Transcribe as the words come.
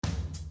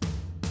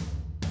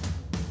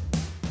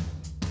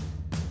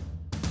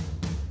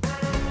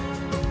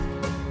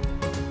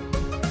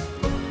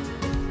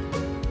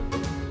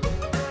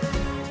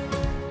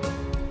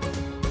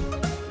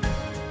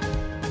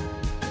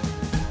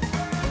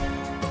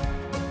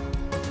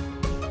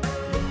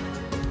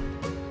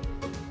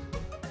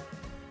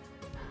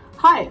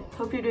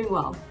hope you're doing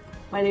well.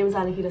 My name is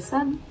Anahita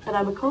Sen, and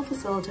I'm a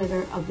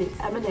co-facilitator of the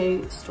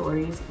M&A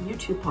Stories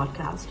YouTube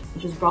podcast,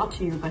 which is brought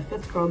to you by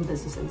Fifth Chrome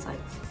Business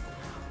Insights.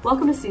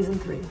 Welcome to Season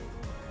 3.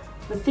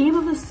 The theme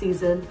of this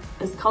season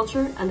is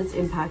culture and its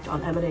impact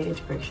on M&A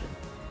integration.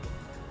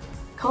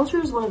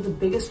 Culture is one of the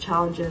biggest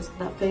challenges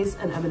that face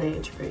an M&A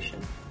integration.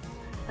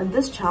 And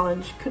this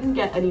challenge couldn't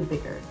get any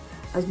bigger,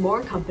 as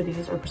more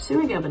companies are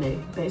pursuing M&A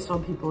based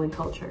on people and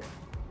culture.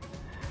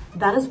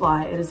 That is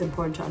why it is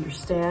important to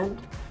understand,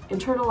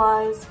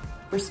 internalize,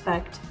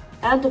 respect,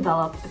 and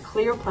develop a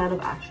clear plan of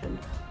action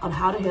on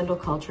how to handle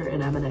culture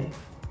in M&A.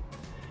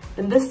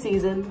 In this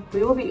season,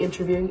 we will be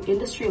interviewing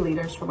industry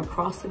leaders from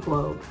across the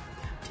globe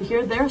to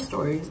hear their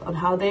stories on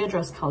how they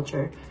address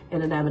culture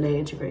in an M&A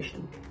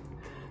integration.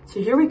 So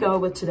here we go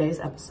with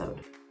today's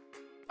episode.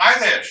 Hi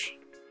there.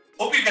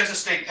 Hope you guys are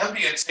staying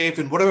healthy and safe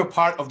in whatever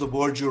part of the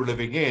world you're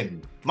living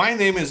in. My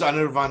name is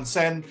Anirvan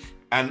Sen,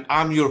 and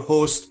I'm your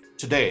host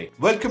today.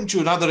 Welcome to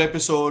another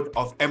episode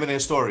of M&A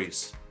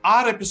Stories.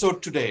 Our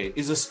episode today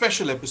is a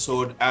special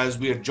episode as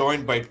we are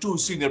joined by two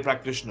senior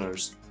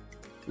practitioners.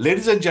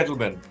 Ladies and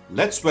gentlemen,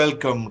 let's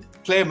welcome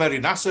Claire-Marie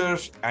Nasr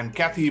and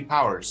Cathy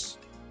Powers.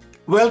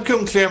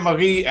 Welcome,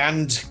 Claire-Marie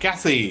and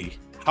Cathy.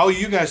 How are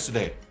you guys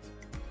today?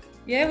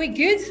 Yeah, we're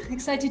good.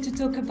 Excited to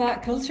talk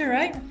about culture,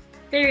 right?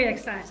 Very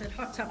excited.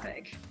 Hot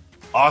topic.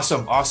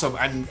 Awesome.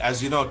 And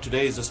as you know,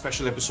 today is a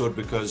special episode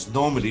because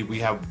normally we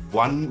have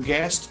one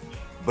guest,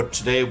 but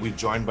today we're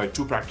joined by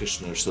two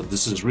practitioners. So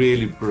this is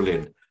really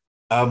brilliant.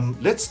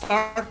 Let's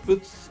start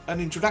with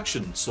an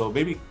introduction. So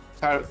maybe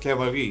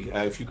Claire-Marie,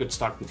 if you could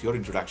start with your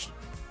introduction.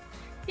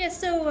 Yeah,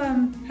 so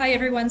hi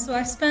everyone. So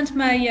I've spent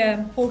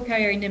my whole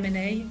career in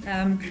M&A.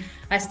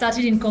 I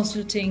started in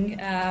consulting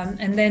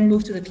and then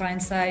moved to the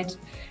client side.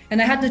 And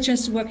I had the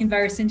chance to work in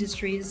various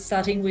industries,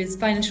 starting with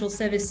financial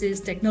services,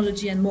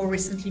 technology, and more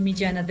recently,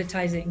 media and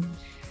advertising.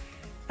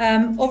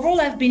 Overall,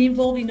 I've been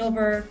involved in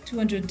over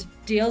 200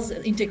 deals,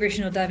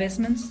 integration or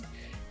divestments.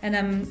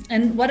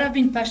 And what I've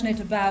been passionate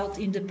about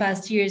in the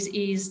past years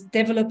is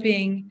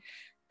developing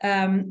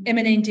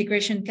M&A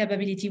integration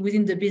capability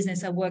within the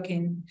business I work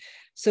in.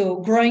 So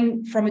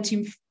growing from a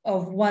team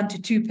of 1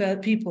 to 2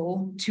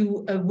 people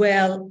to a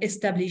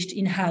well-established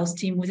in-house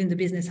team within the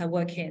business I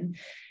work in.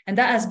 And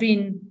that has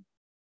been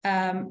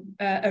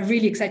a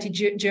really exciting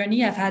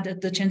journey. I've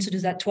had the chance to do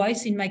that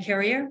twice in my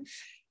career.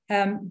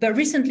 But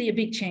recently a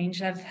big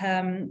change. I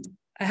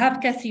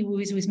have Cathy, who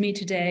is with me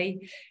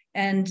today,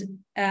 and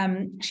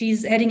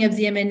she's heading up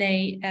the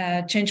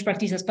M&A change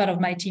practice as part of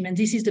my team. And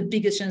this is the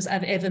biggest chance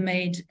I've ever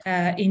made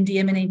in the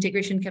M&A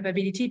integration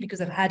capability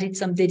because I've added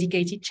some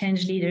dedicated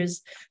change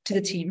leaders to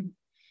the team.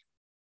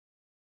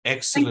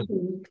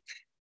 Excellent.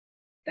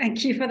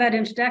 Thank you for that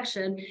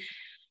introduction.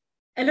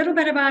 A little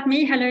bit about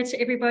me. Hello to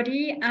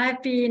everybody.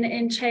 I've been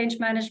in change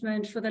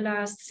management for the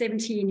last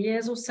 17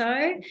 years or so.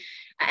 I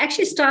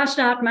actually started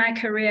out my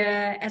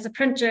career as a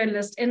print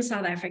journalist in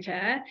South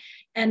Africa.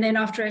 And then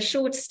after a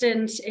short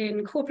stint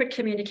in corporate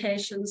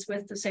communications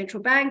with the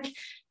central bank,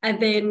 I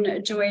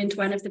then joined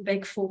one of the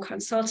big 4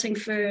 consulting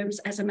firms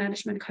as a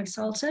management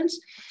consultant.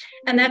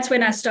 And that's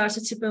when I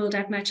started to build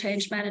up my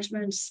change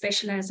management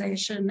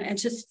specialization and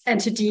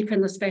to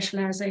deepen the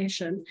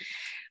specialization.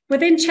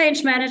 Within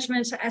change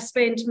management, I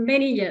spent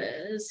many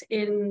years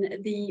in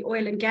the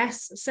oil and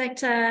gas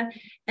sector,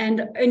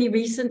 and only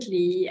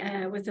recently,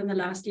 within the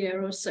last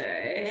year or so,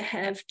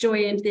 have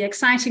joined the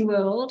exciting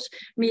world,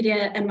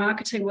 media and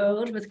marketing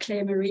world with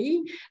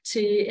Claire-Marie to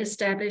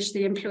establish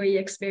the employee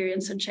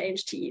experience and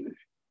change team.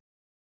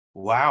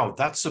 Wow,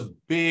 that's a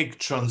big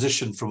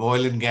transition from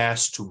oil and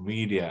gas to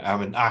media. I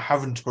mean, I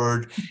haven't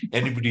heard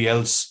anybody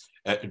else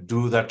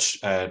do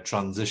that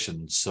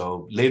transition.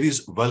 So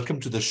ladies,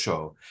 welcome to the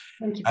show.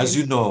 Thank you. As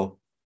you know,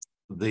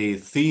 the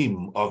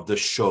theme of the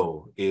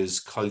show is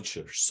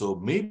culture. So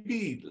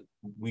maybe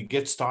we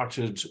get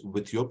started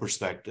with your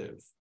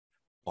perspective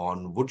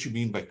on what you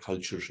mean by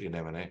culture in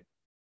M&A.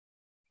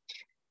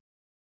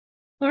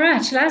 All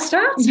right, shall I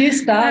start? You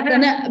start.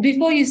 And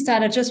before you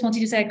start, I just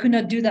wanted to say I could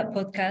not do that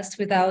podcast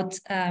without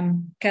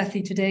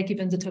Cathy today,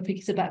 given the topic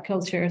is about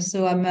culture.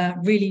 So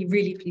I'm really,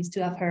 really pleased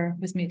to have her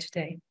with me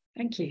today.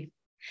 Thank you.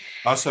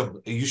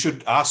 Awesome. You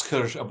should ask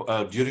her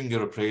during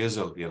your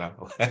appraisal, you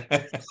know.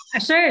 I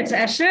should,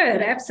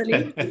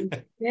 absolutely.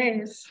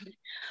 Yes.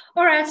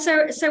 All right.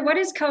 So what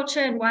is culture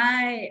and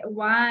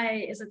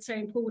why is it so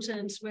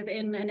important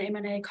within an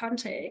M&A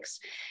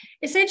context?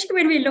 Essentially,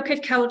 when we look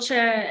at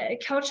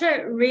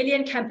culture really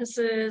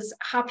encompasses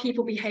how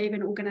people behave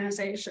in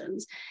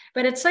organizations,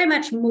 but it's so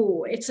much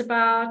more. It's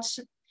about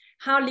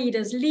how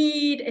leaders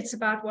lead, it's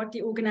about what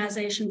the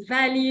organization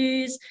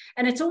values,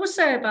 and it's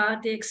also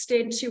about the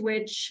extent to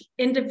which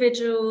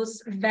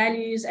individuals'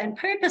 values and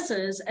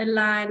purposes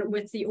align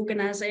with the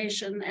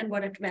organization and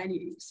what it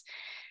values.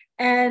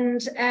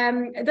 And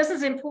this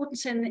is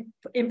important in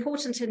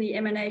the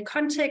M&A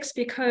context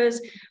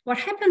because what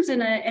happens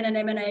in an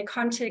M&A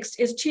context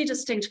is 2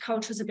 distinct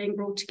cultures are being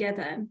brought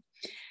together.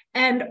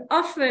 And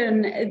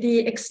often the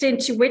extent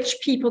to which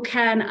people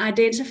can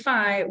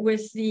identify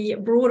with the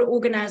broader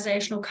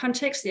organizational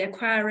context, the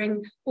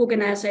acquiring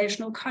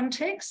organizational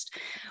context,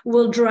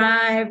 will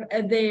drive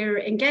their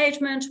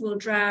engagement, will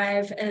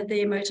drive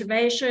their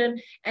motivation,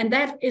 and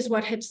that is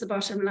what hits the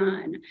bottom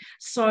line.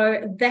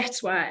 So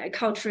that's why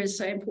culture is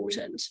so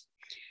important.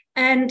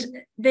 And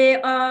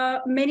there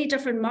are many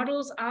different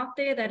models out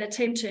there that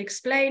attempt to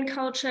explain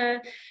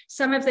culture.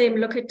 Some of them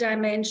look at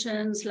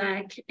dimensions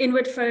like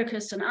inward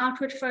focused and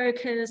outward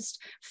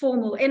focused,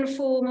 formal,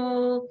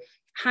 informal,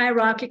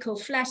 hierarchical,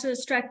 flatter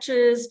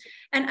structures,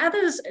 and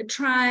others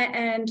try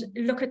and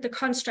look at the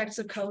constructs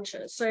of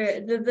culture. So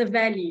the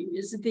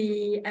values,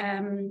 the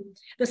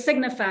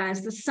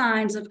signifiers, the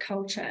signs of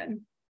culture.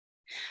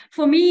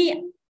 For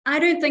me, I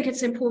don't think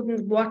it's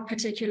important what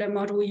particular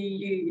model you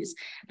use,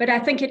 but I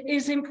think it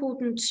is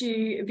important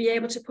to be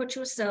able to put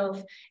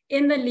yourself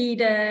in the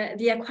leader,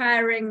 the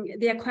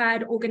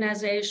acquired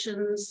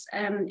organization's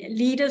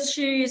leader's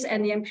shoes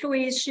and the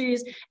employee's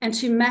shoes, and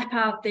to map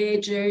out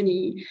their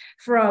journey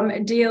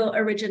from deal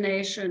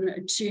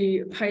origination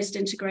to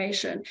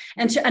post-integration,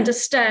 and to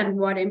understand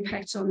what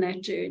impacts on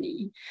that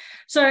journey.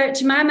 So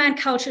to my mind,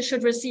 culture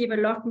should receive a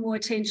lot more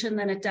attention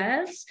than it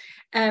does.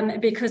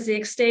 Because the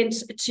extent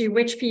to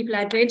which people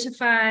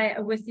identify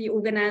with the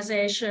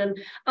organization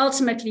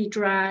ultimately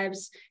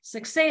drives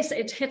success.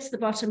 It hits the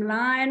bottom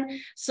line.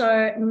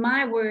 So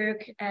my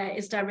work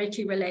is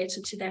directly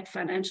related to that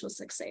financial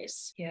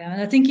success. Yeah,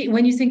 and I think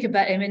when you think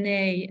about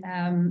M&A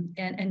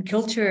and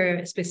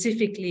culture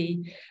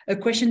specifically, a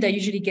question that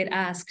usually get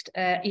asked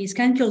is,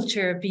 can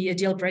culture be a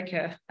deal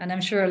breaker? And I'm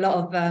sure a lot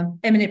of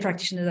M&A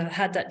practitioners have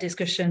had that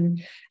discussion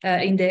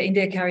in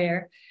their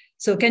career.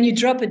 So can you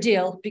drop a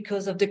deal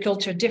because of the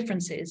culture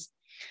differences?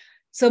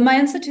 So my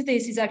answer to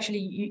this is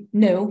actually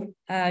no,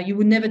 you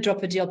would never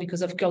drop a deal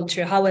because of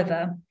culture.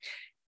 However,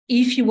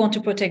 if you want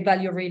to protect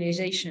value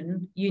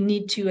realization, you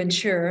need to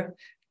ensure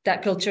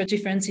that culture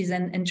differences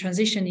and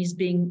transition is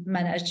being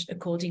managed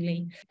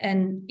accordingly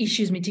and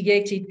issues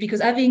mitigated,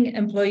 because having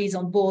employees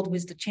on board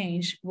with the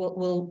change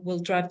will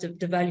drive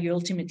the value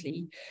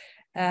ultimately.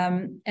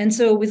 And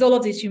so with all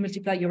of this, you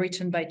multiply your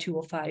return by 2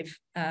 or 5,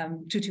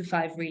 2 to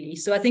 5 really.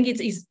 So I think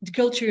the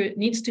culture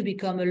needs to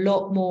become a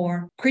lot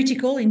more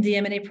critical in the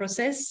M&A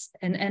process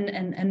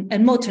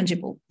and more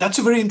tangible. That's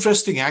a very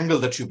interesting angle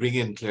that you bring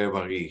in,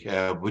 Claire-Marie,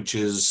 which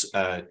is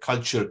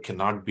culture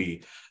cannot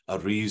be a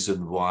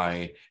reason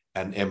why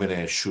an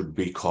M&A should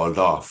be called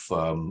off.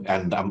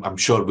 And I'm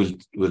sure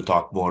we'll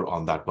talk more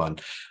on that one.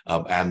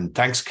 And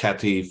thanks,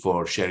 Cathy,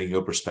 for sharing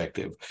your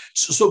perspective.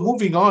 So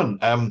moving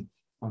on,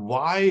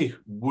 why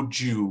would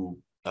you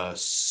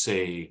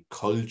say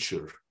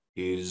culture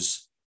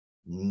is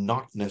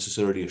not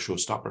necessarily a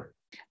showstopper?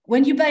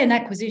 When you buy an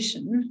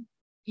acquisition,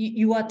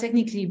 you are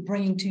technically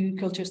bringing two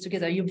cultures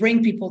together. You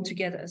bring people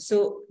together.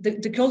 So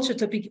the culture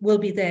topic will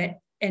be there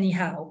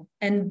anyhow.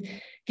 And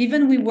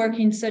given we work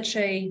in such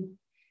a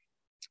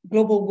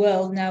global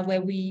world now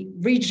where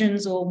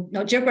regions or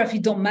geography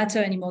don't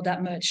matter anymore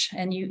that much,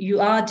 and you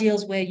are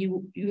deals where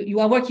you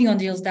are working on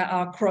deals that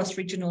are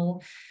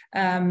cross-regional,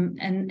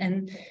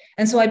 and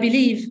so I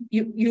believe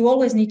you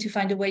always need to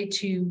find a way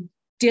to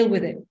deal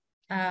with it,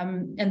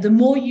 and the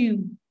more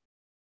you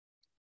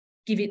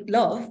give it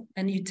love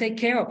and you take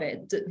care of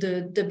it,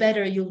 the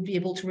better you'll be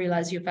able to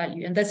realize your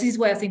value. And this is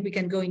where I think we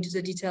can go into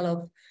the detail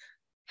of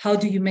how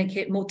do you make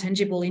it more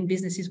tangible in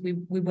businesses we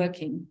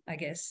work in, I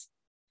guess.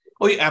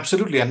 Oh, yeah,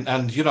 absolutely.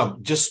 And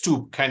just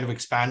to kind of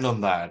expand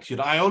on that,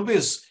 I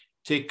always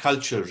take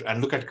culture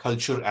and look at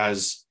culture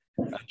as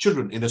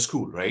children in a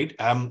school, right?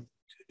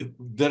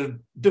 There are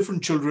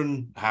different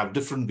children have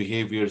different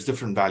behaviors,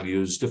 different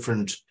values,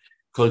 different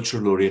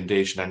cultural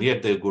orientation, and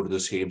yet they go to the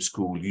same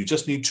school. You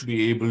just need to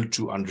be able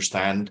to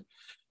understand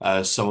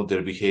some of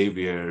their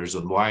behaviors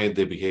and why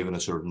they behave in a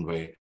certain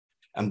way,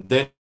 and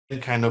then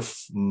kind of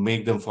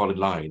make them fall in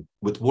line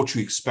with what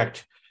you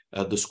expect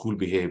the school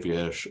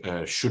behavior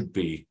should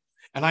be.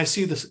 And I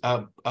see this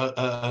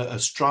a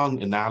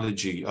strong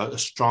analogy, a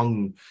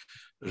strong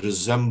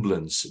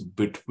resemblance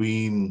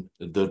between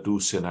the two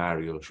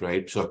scenarios,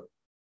 right? So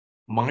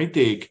my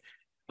take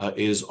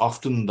is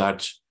often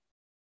that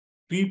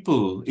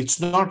people,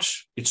 it's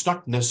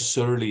not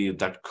necessarily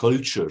that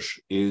culture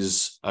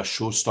is a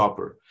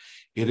showstopper.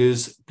 It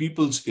is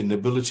people's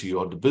inability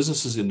or the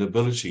business's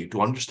inability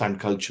to understand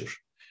culture.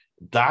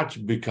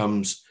 That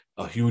becomes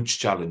a huge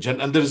challenge.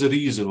 And there is a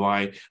reason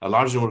why a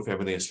large number of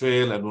M&As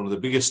fail, and one of the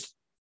biggest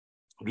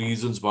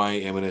reasons why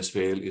M&As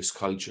fail is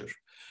culture.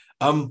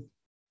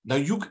 Now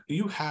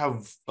you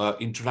have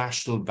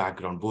international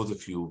background, both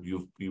of you.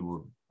 You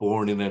were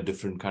born in a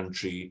different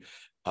country,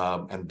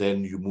 and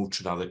then you moved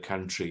to another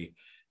country.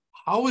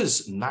 How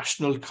is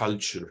national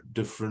culture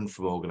different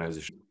from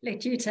organization?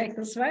 Let you take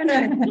this one.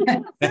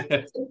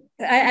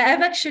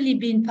 I've actually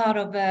been part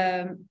of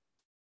a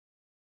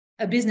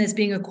business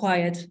being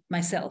acquired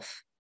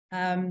myself.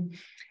 And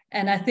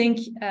I think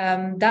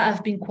that has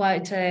been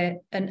quite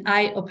an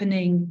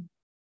eye-opening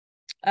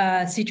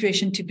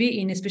situation to be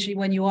in, especially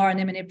when you are an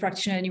M&A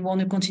practitioner and you want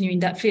to continue in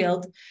that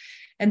field.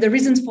 And the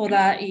reasons for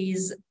that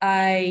is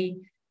I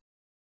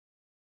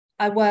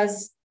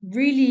was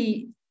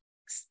really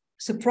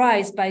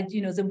surprised by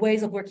the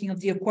ways of working of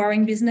the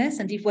acquiring business,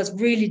 and it was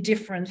really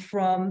different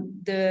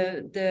from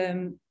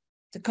the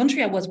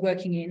country I was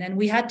working in. And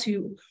we had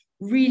to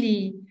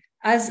really,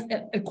 as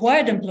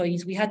acquired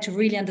employees, we had to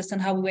really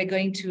understand how we were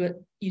going to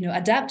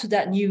adapt to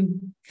that new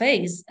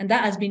phase, and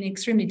that has been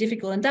extremely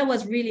difficult. And that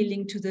was really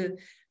linked to the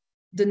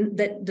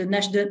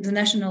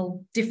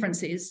national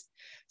differences.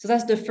 So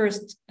that's the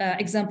first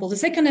example. The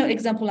second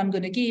example I'm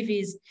going to give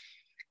is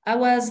I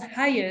was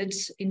hired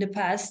in the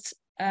past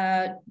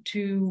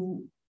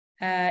to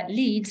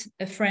lead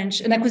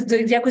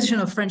the acquisition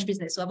of French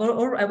business. So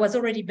I was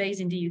already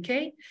based in the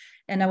UK,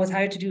 and I was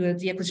hired to do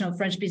the acquisition of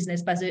French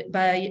business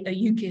by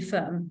a UK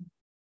firm.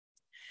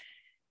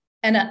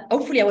 And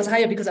hopefully I was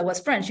hired because I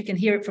was French. You can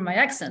hear it from my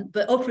accent,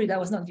 but hopefully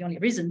that was not the only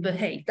reason. But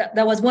hey,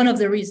 that was one of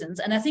the reasons.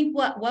 And I think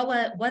what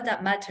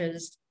that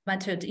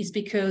mattered is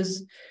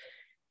because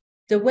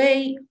the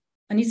way,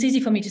 and it's easy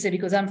for me to say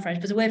because I'm French,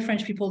 but the way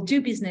French people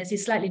do business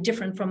is slightly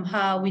different from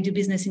how we do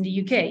business in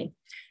the UK.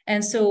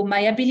 And so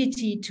my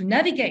ability to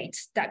navigate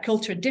that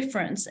culture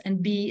difference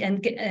and the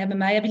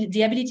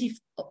ability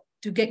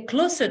to get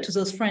closer to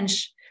those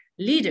French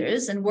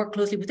leaders and work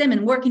closely with them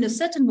and work in a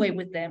certain way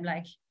with them,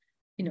 like,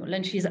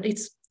 lunches,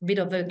 it's a bit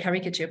of a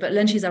caricature, but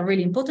lunches are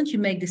really important. You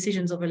make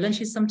decisions over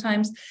lunches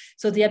sometimes.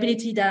 So the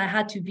ability that I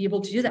had to be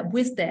able to do that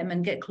with them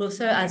and get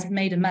closer has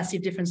made a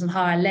massive difference in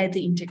how I led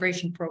the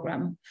integration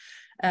program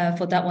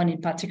for that one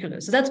in particular.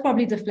 So that's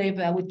probably the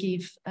flavor I would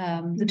give,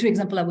 the two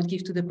examples I would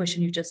give to the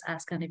question you just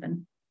asked,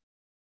 Canivan.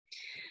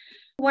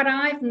 What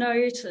I've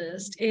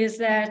noticed is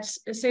that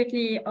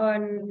certainly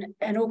on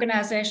an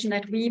organization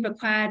that we've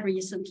acquired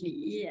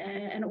recently,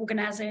 an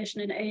organization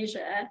in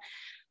Asia,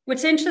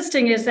 what's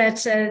interesting is that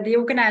the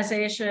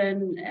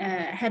organization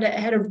had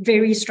a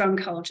very strong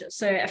culture.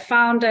 So a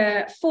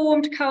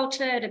founder-formed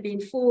culture. It had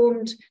been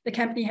formed, the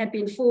company had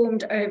been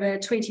formed over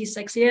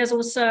 26 years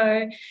or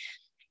so.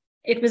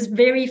 It was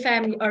very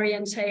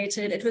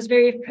family-orientated. It was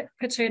very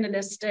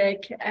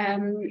paternalistic.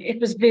 It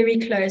was very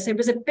close. There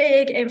was a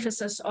big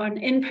emphasis on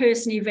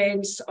in-person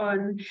events,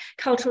 on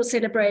cultural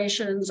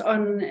celebrations,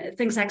 on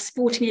things like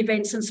sporting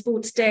events and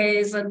sports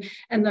days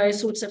and those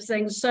sorts of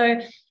things.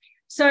 So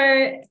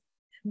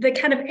the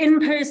kind of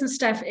in-person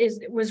stuff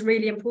was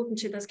really important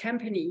to this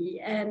company,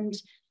 and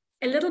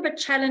a little bit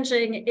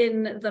challenging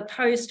in the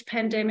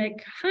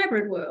post-pandemic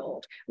hybrid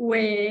world,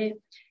 where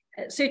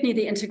certainly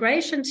the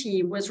integration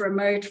team was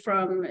remote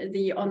from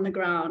the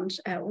on-the-ground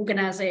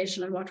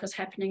organization and what was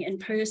happening in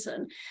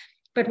person.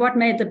 But what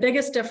made the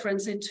biggest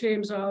difference in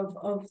terms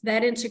of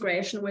that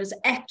integration was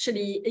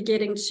actually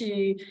getting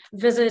to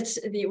visit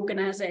the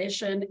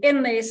organization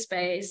in their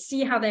space,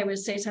 see how they were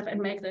set up,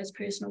 and make those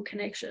personal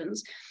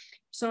connections.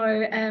 So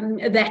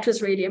that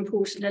was really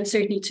important, and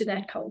certainly to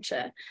that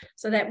culture.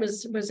 So that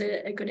was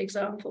a good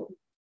example.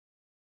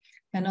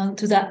 And on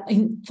to that,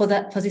 for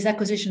this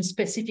acquisition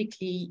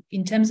specifically,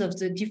 in terms of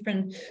the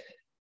different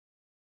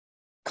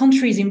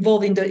countries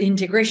involved in the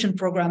integration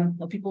program,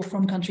 or people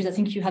from countries, I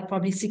think you had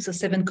probably 6 or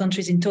 7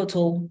 countries in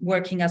total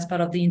working as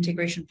part of the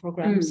integration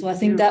program. So I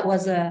think that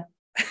was a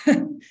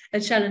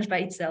challenge by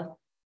itself.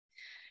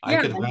 I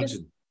can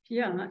imagine.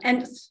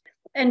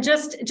 And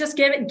just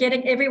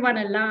getting everyone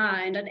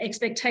aligned and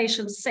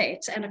expectations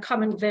set and a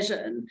common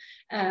vision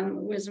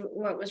was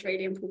what was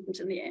really important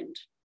in the end.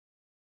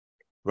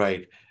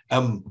 Right.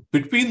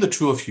 Between the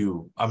two of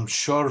you, I'm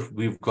sure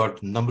we've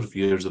got a number of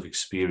years of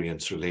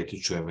experience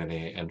related to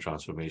M&A and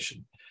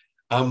transformation.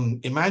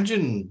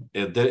 Imagine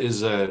there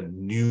is a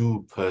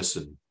new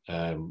person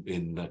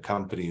in a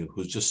company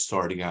who's just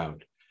starting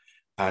out,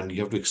 and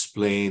you have to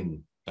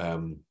explain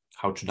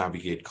how to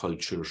navigate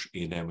culture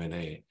in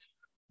M&A.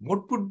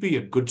 What would be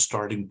a good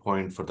starting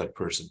point for that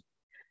person?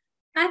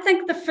 I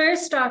think the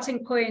first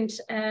starting point,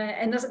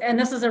 and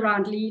this is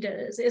around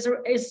leaders,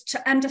 is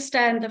to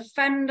understand the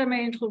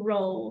fundamental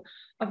role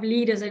of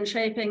leaders in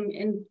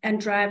shaping and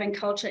driving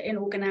culture in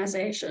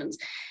organizations.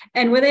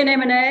 And within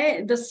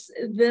M&A, this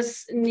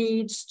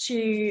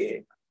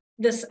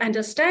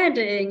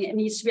understanding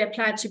needs to be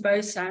applied to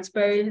both sides,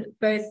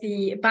 both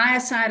the buyer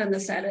side and the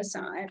seller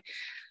side.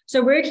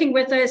 So working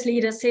with those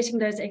leaders, setting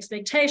those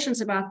expectations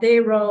about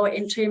their role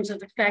in terms of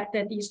the fact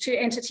that these two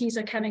entities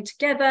are coming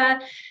together.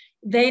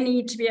 They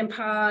need to be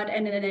empowered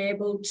and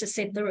enabled to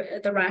set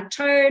the right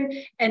tone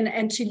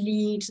and to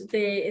lead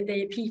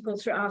their people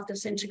throughout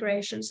this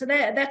integration. So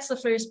that's the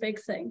first big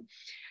thing.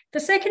 The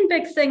second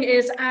big thing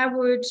is I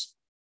would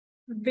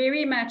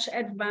very much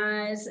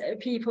advise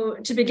people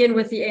to begin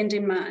with the end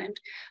in mind.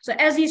 So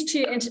as these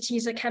two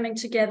entities are coming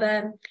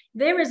together,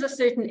 there is a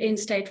certain end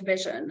state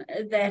vision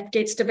that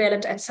gets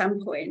developed at some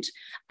point.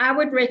 I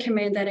would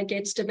recommend that it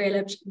gets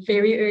developed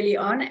very early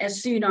on,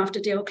 as soon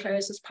after deal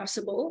close as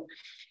possible.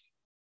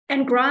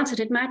 And granted,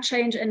 it might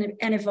change and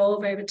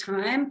evolve over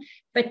time,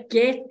 but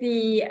get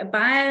the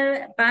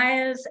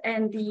buyers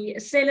and the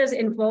sellers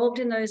involved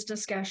in those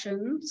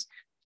discussions,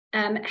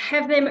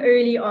 have them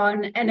early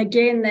on. And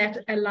again, that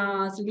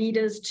allows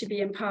leaders to be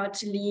empowered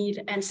to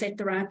lead and set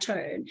the right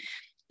tone.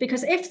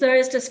 Because if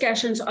those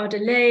discussions are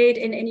delayed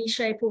in any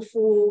shape or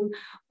form,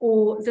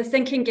 or the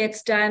thinking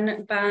gets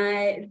done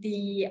by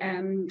the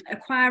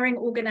acquiring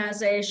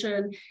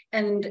organization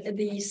and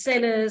the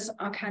sellers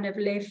are kind of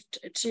left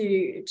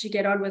to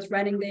get on with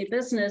running their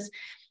business,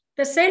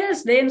 the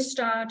sellers then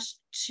start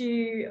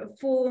to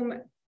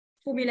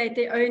formulate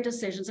their own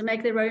decisions and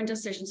make their own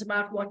decisions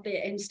about what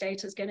their end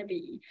state is going to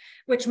be,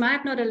 which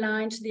might not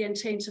align to the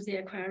intent of the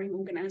acquiring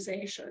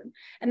organization.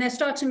 And they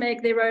start to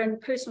make their own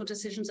personal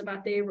decisions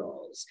about their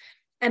roles.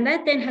 And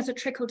that then has a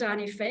trickle-down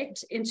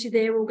effect into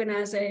their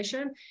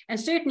organization. And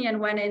certainly in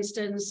one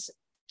instance,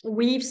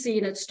 we've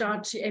seen it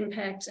start to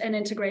impact an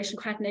integration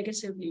quite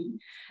negatively.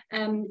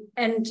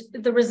 And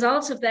the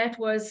result of that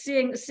was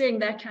seeing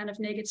that kind of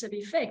negative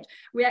effect.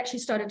 We actually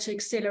started to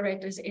accelerate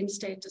those end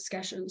state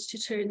discussions to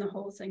turn the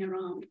whole thing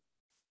around.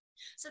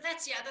 So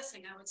that's the other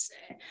thing I would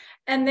say.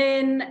 And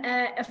then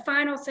a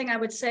final thing I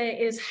would say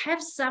is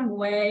have some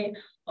way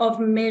of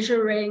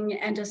measuring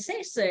and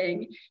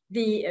assessing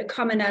the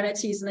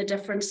commonalities and the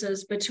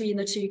differences between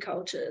the two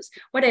cultures.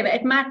 Whatever,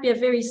 it might be a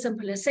very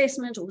simple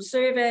assessment or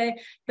survey,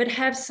 but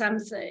have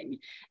something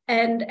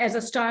and as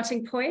a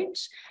starting point,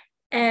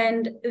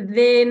 and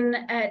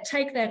then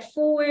take that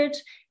forward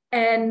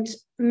and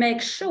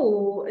make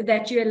sure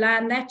that you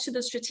align that to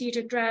the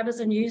strategic drivers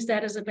and use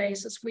that as a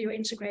basis for your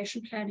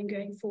integration planning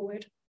going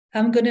forward.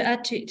 I'm going to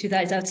add to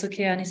that, if that's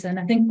okay, Anissa. And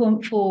I think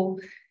for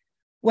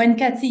when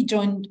Cathy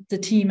joined the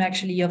team,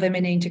 actually, of M&A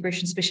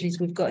integration specialists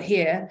we've got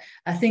here,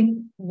 I think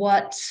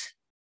what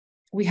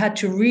we had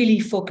to really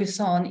focus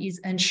on is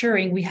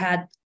ensuring we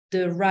had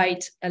the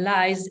right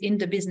allies in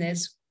the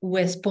business who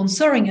were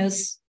sponsoring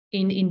us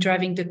in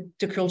driving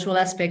the cultural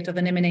aspect of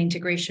an M&A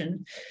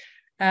integration.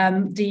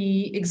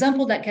 The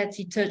example that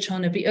Cathy touched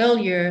on a bit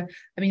earlier,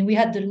 I mean, we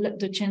had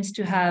the chance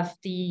to have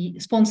the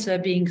sponsor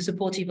being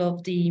supportive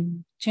of the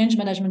change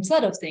management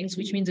side of things,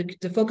 which means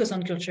the focus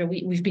on culture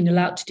we've been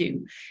allowed to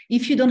do.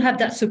 If you don't have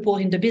that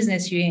support in the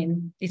business you're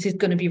in, it is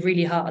going to be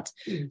really hard.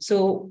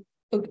 So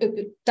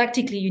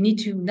tactically, you need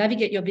to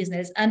navigate your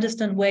business,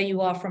 understand where you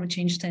are from a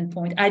change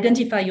standpoint,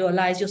 identify your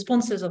allies, your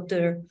sponsors of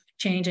the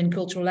change and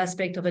cultural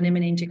aspect of an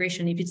M&A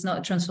integration, if it's not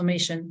a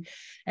transformation,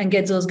 and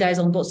get those guys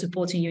on board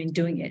supporting you in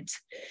doing it.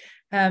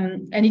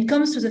 And it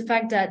comes to the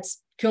fact that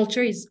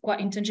culture is quite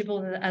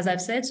intangible, as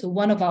I've said. So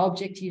one of our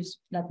objectives,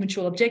 like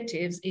mutual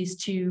objectives, is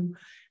to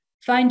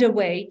find a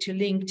way to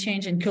link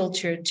change and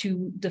culture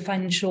to the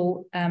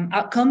financial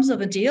outcomes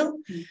of a deal.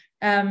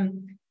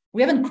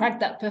 We haven't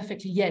cracked that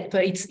perfectly yet,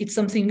 but it's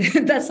something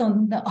that's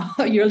on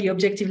our yearly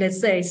objective, let's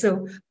say.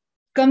 So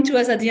come to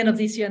us at the end of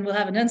this year and we'll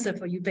have an answer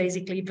for you,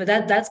 basically. But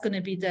that's going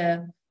to be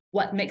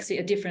what makes it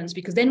a difference,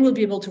 because then we'll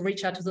be able to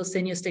reach out to those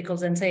senior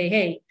stakeholders and say,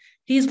 hey,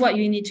 here's why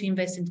you need to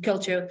invest in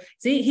culture.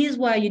 Here's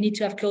why you need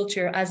to have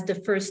culture as the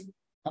first,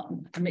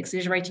 I'm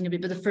exaggerating a bit,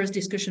 but the first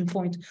discussion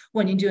point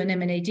when you do an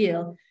M&A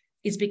deal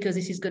is because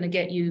this is going to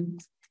get you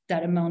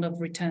that amount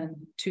of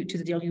return to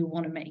the deal you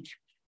want to make.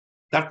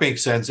 That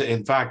makes sense.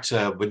 In fact,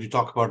 when you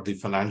talk about the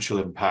financial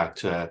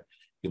impact,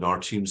 our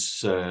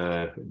team's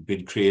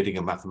been creating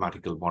a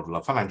mathematical model,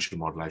 a financial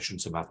model. I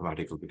shouldn't say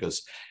mathematical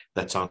because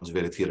that sounds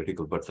very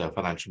theoretical, but a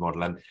financial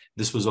model. And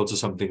this was also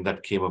something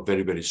that came up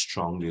very, very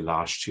strongly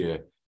last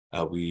year.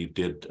 We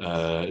did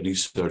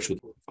research with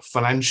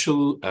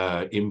financial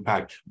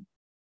impact,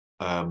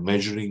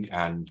 measuring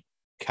and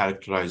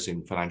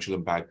characterizing financial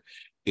impact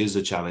is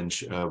a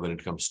challenge when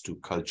it comes to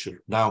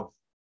culture. Now,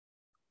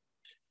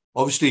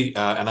 obviously,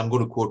 and I'm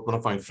going to quote one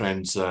of my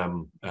friends,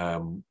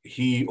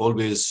 he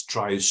always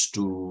tries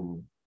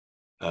to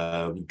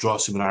draw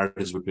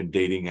similarities between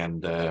dating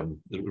and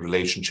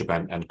relationship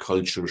and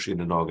culture in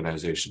an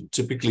organization.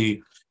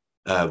 Typically,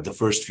 the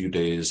first few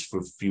days, for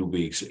a few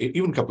weeks,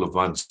 even a couple of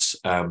months,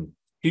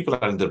 people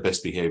are in their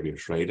best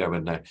behaviors, right? I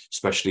mean,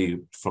 especially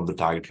from the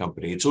target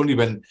company. It's only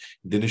when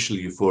the initial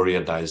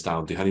euphoria dies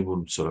down, the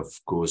honeymoon sort of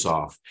goes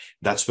off.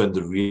 That's when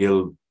the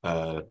real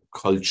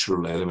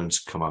cultural elements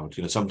come out.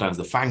 Sometimes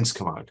the fangs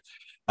come out.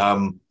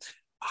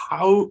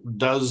 How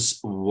does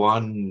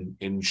one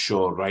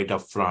ensure right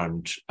up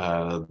front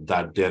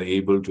that they're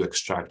able to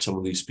extract some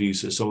of these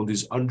pieces, some of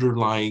these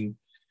underlying,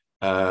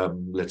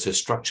 let's say,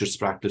 structures,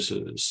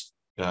 practices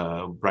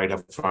right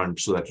up front,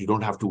 so that you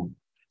don't have to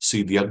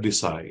see the ugly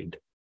side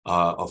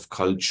of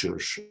culture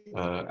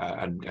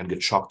and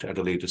get shocked at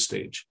a later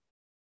stage?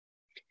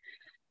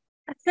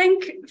 I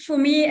think for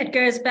me, it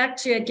goes back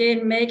to,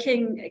 again,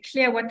 making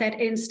clear what that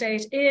end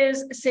state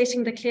is,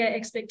 setting the clear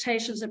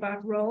expectations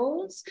about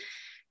roles.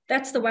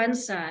 That's the one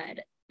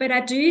side. But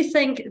I do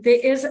think there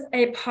is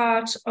a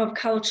part of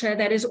culture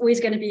that is always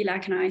going to be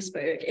like an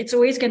iceberg. It's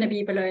always going to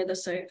be below the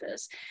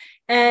surface.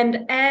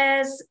 And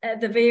as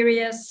the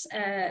various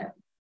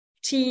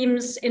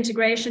teams,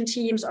 integration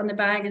teams on the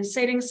buying and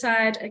selling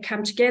side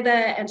come together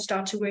and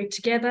start to work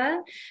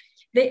together,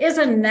 there is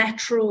a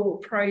natural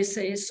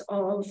process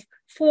of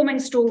forming,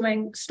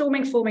 forming,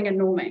 and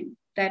norming.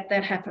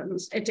 that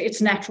happens.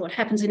 It's natural. It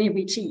happens in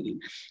every team.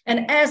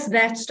 And as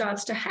that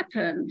starts to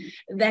happen,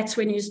 that's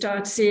when you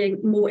start seeing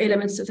more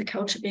elements of the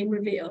culture being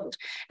revealed,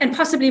 and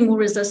possibly more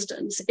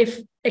resistance if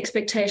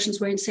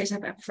expectations weren't set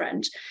up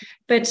front.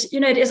 But,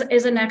 it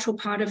is a natural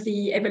part of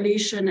the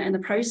evolution and the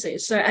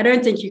process. So I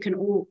don't think you can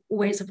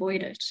always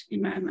avoid it,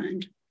 in my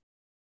mind.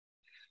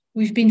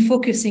 We've been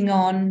focusing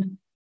on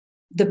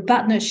the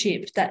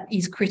partnership that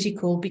is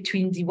critical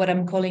between what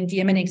I'm calling the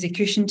M&A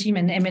execution team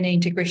and M&A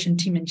integration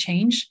team and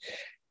change.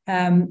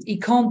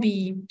 It can't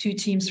be 2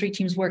 teams, 3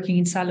 teams working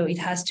in silo. It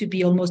has to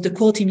be almost the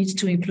core team needs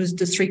to include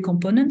the 3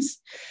 components,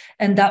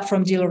 and that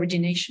from deal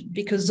origination,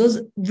 because those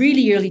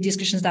really early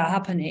discussions that are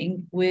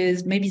happening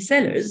with maybe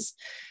sellers,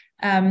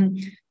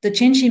 the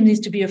change team needs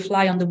to be a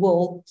fly on the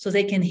wall so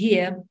they can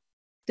hear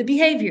the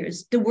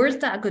behaviors, the words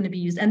that are going to be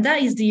used. And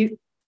that is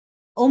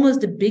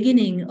almost the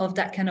beginning of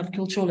that kind of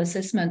cultural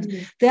assessment.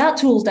 Mm-hmm. There are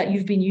tools that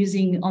you've been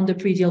using on the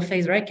pre-deal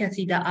phase, right,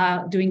 Cathy, that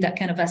are doing that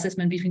kind of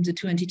assessment between the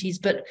 2 entities.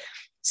 But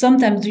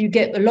sometimes you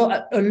get a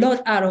lot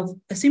out of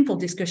a simple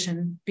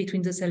discussion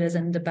between the sellers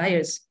and the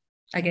buyers,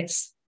 I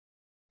guess.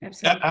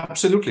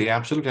 Absolutely.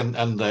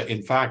 And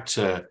in fact,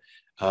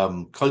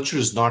 culture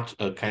is not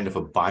a kind of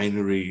a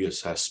binary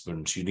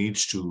assessment. You need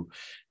to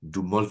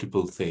do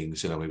multiple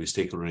things, maybe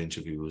stakeholder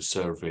interviews,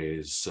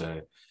 surveys,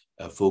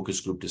 focus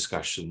group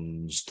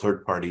discussions,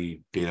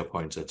 third-party data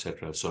points,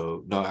 etc.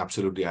 So, no,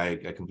 absolutely, I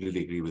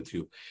completely agree with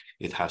you.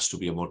 It has to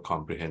be a more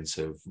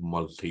comprehensive,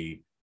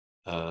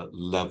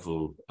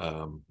 multi-level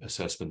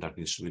assessment that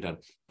needs to be done.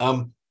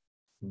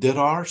 There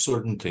are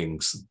certain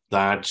things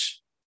that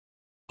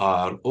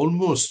are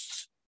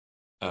almost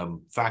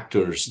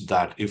factors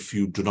that, if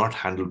you do not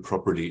handle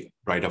properly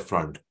right up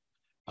front,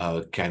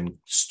 can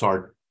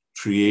start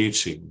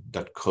creating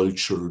that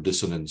cultural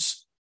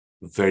dissonance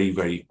very,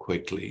 very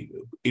quickly.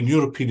 In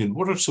your opinion,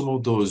 what are some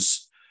of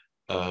those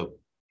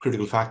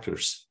critical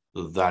factors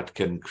that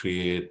can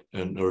create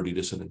an early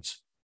dissonance?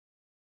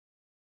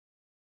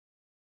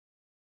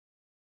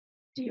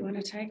 Do you want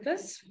to take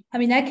this? I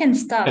mean, I can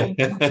start.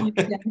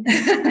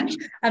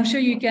 I'm sure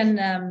you can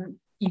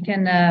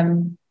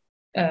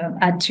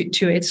add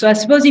to it. So I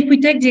suppose if we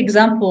take the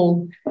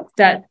example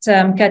that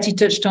Cathy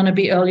touched on a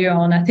bit earlier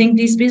on, I think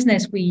this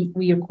business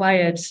we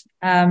acquired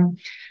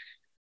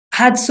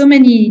had so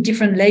many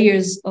different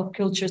layers of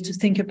cultures to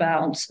think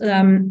about.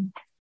 The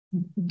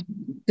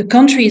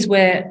countries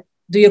where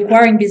the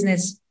acquiring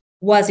business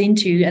was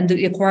into and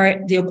the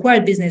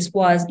acquired business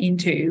was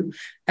into,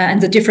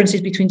 and the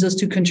differences between those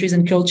 2 countries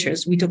and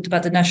cultures. We talked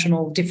about the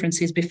national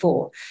differences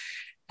before.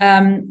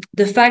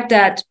 The fact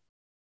that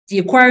the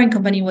acquiring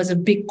company was a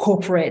big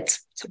corporate,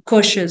 so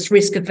cautious,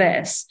 risk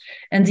averse,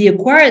 and the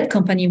acquired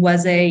company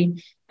was a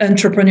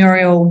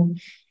entrepreneurial,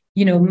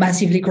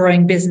 massively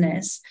growing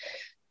business.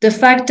 The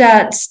fact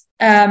that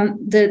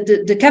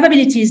the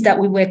capabilities that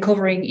we were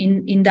covering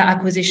in the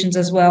acquisitions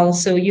as well.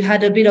 So you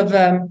had a bit of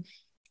a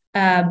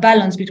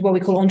balance between what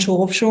we call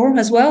onshore, offshore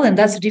as well, and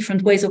that's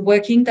different ways of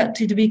working that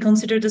to be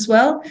considered as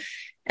well,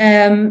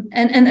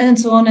 and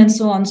so on and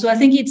so on. So I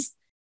think it's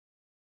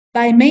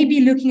by maybe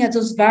looking at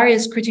those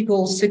various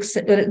critical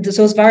success,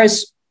 those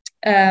various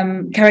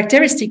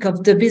characteristic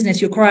of the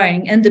business you're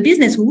acquiring and the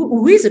business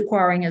who is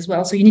acquiring as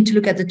well. So you need to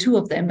look at the 2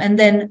 of them and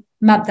then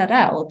map that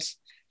out.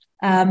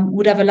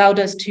 Would have allowed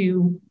us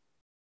to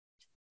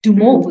do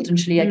more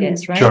potentially, I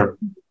guess, right? Sure.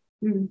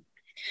 Mm.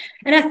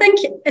 And I think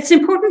it's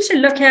important to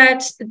look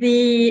at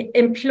the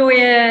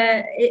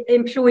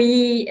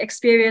employee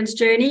experience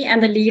journey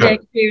and the leader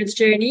experience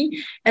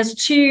journey as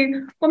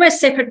 2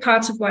 almost separate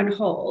parts of one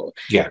whole.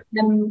 Yeah.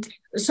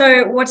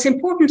 So what's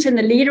important in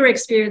the leader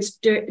experience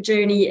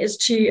journey is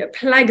to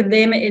plug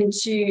them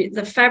into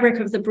the fabric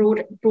of the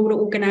broader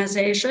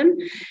organization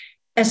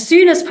as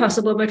soon as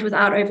possible, but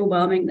without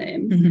overwhelming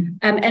them,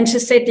 and to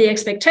set the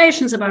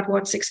expectations about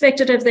what's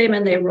expected of them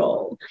and their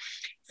role.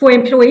 For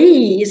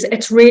employees,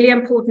 it's really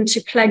important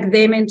to plug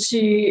them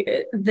into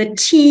the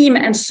team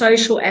and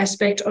social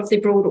aspect of the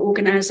broader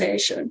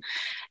organization,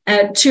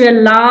 to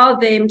allow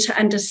them to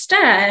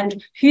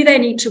understand who they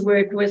need to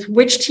work with,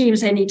 which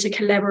teams they need to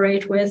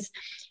collaborate with,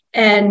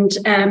 and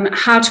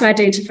how to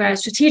identify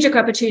strategic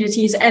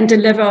opportunities and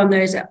deliver on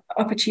those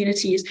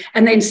opportunities,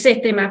 and then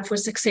set them up for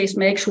success,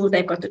 make sure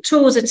they've got the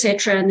tools,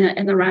 etc.,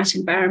 and the right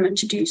environment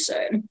to do so.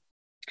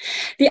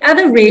 The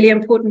other really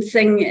important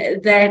thing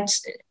that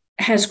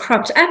has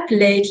cropped up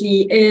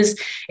lately is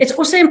it's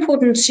also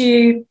important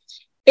to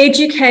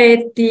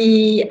educate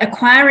the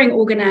acquiring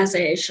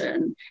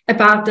organization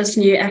about this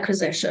new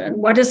acquisition.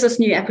 What is this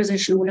new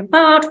acquisition all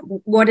about?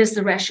 What is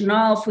the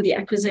rationale for the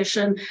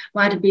acquisition?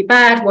 Why did we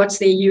buy it? What's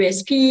their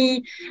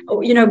USP?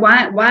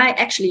 Why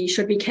actually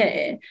should we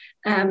care?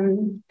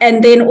 And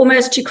then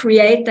almost to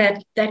create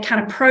that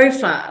kind of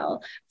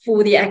profile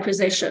for the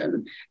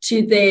acquisition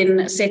to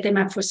then set them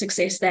up for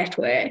success that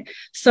way.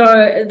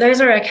 So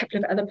those are a couple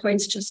of other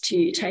points just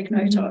to take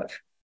note of.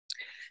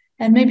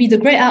 And maybe the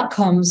great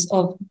outcomes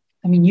of,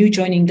 you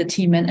joining the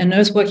team and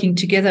us working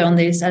together on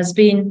this has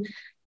been,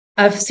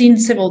 I've seen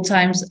several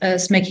times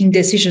us making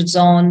decisions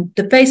on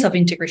the pace of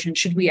integration.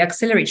 Should we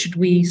accelerate? Should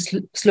we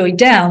slow it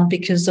down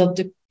because of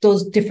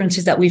those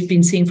differences that we've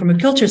been seeing from a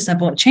culture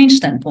standpoint, change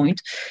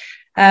standpoint?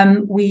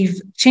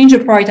 We've changed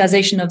the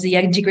prioritization of the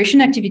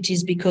integration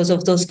activities because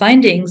of those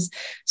findings.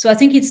 So I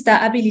think it's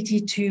that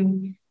ability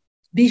to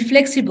be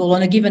flexible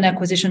on a given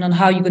acquisition on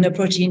how you're going to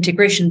approach the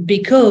integration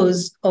because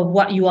of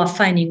what you are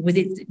finding with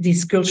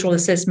this cultural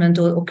assessment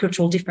or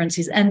cultural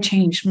differences and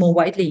change more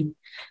widely.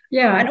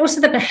 Yeah, and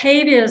also the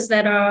behaviors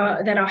that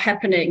are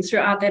happening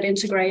throughout that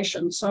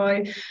integration.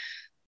 So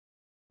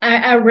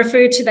I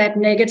referred to that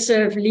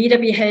negative leader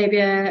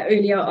behavior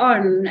earlier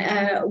on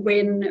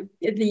when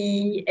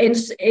the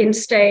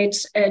in-state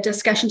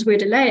discussions were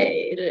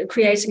delayed,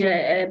 creating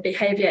a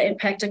behavior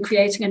impact and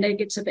creating a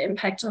negative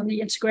impact on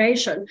the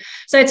integration.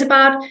 So it's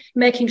about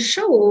making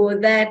sure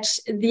that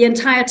the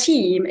entire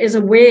team is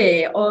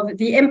aware of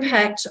the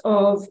impact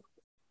of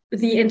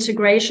the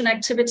integration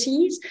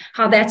activities,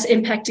 how that's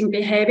impacting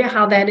behavior,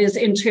 how that is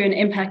in turn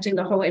impacting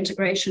the whole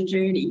integration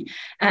journey,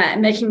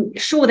 making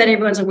sure that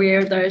everyone's aware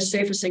of those,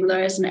 surfacing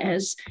those, and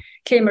as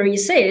Claire Marie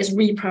says,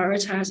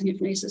 reprioritizing if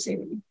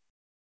necessary.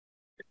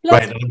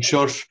 Right. I'm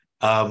sure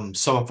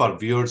some of our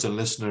viewers and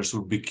listeners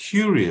would be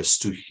curious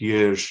to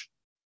hear,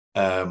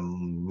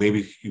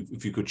 maybe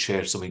if you could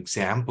share some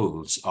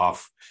examples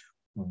of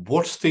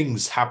what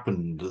things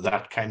happened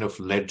that kind of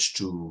led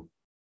to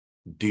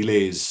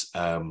delays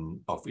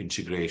of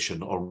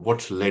integration, or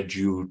what led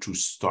you to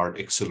start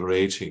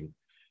accelerating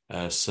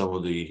some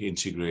of the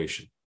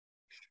integration?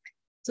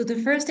 So the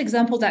first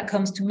example that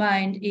comes to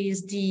mind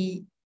is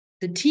the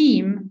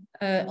team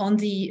on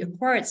the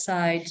acquired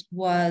side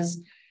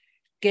was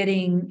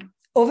getting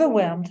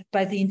overwhelmed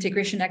by the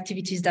integration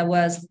activities that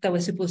were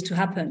supposed to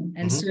happen.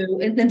 And so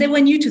and they were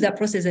new to that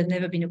process. They've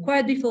never been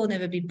acquired before,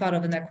 never been part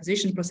of an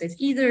acquisition process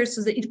either.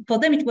 So for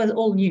them, it was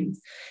all new.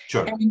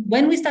 Sure. And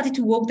when we started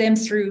to walk them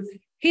through,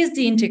 here's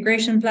the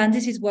integration plan,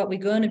 this is what we're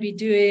going to be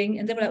doing.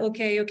 And they were like,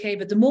 okay.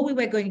 But the more we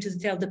were going into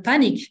detail, the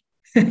panic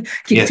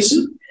kicked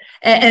in.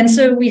 And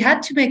so we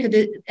had to make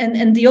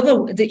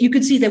you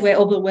could see they were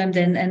overwhelmed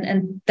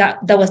and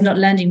that was not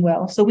landing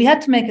well. So we had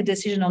to make a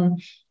decision on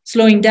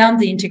slowing down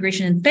the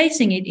integration and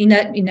pacing it in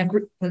a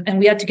group, and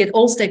we had to get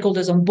all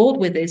stakeholders on board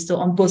with this. So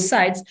on both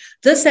sides,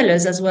 the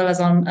sellers as well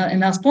as on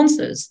and our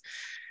sponsors,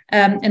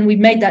 and we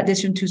made that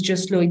decision to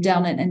just slow it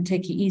down and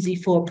take it easy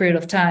for a period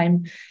of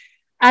time,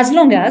 as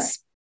long as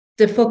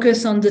the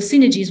focus on the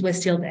synergies were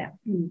still there.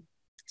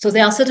 So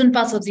there are certain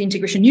parts of the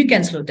integration you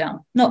can slow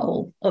down, not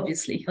all,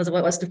 obviously.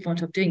 Otherwise, what's the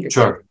point of doing this?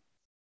 Sure.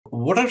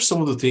 What are some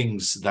of the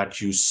things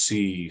that you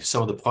see,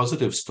 some of the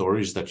positive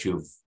stories that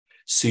you've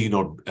seen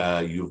or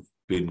you've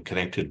been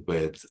connected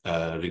with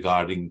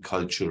regarding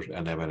culture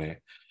and M&A?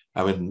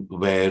 I mean,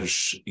 where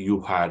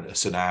you had a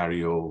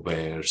scenario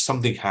where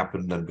something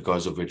happened and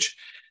because of which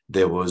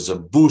there was a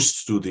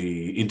boost to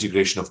the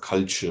integration of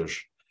culture,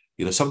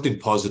 something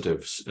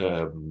positive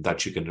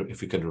that you can,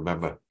 if you can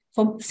remember.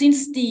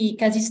 Since the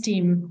Cathy's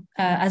team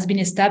has been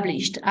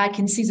established, I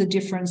can see the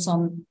difference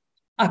on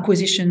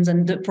acquisitions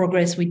and the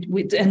progress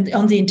and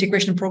on the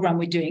integration program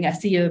we're doing. I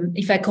see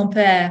if I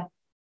compare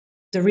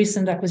the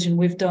recent acquisition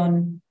we've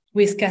done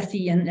with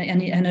Cathy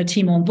and her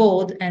team on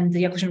board and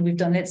the acquisition we've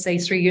done, let's say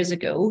 3 years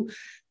ago,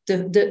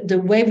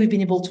 the way we've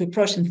been able to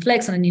approach and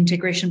flex on an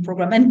integration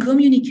program and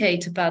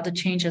communicate about the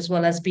change as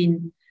well has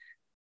been,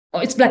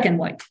 it's black and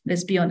white,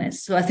 let's be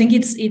honest. So I think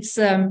it's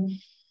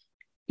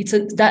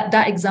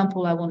that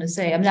example I want to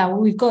say. I mean, now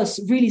we've got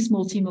a really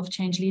small team of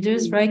change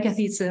leaders, right?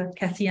 Cathy, it's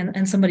Cathy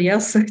and somebody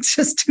else. So it's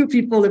just 2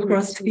 people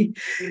across all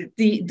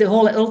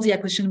the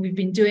acquisition we've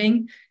been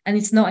doing, and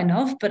it's not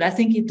enough. But I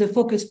think the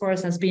focus for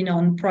us has been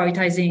on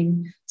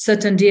prioritizing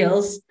certain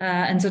deals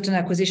and certain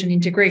acquisition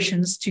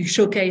integrations to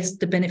showcase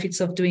the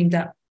benefits of doing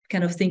that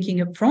kind of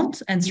thinking up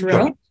front and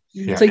throughout. Sure.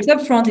 Yeah. So it's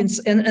up front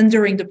and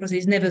during the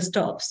process, it never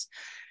stops.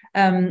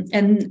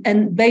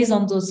 And based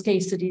on those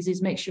case studies is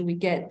make sure we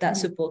get that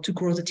support to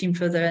grow the team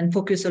further and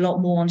focus a lot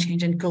more on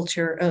change and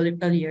culture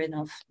earlier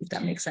enough, if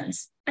that makes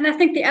sense. And I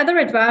think the other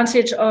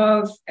advantage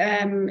of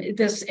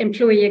this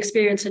employee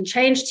experience and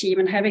change team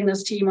and having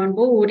this team on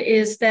board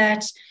is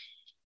that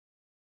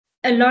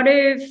a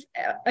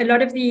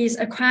lot of these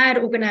acquired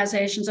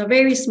organizations are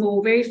very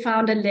small, very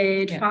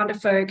founder-led,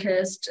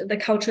 founder-focused. The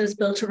culture is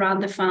built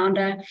around the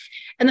founder.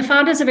 And the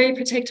founders are very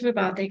protective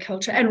about their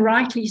culture, and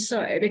rightly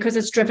so, because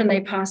it's driven their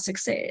past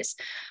success.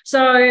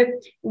 So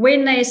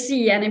when they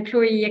see an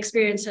employee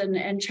experience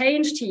and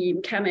change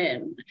team come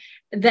in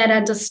that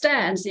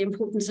understands the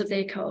importance of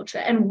their culture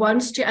and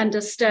wants to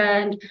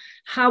understand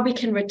how we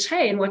can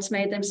retain what's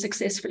made them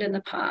successful in the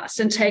past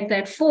and take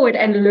that forward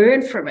and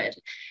learn from it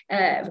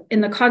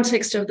in the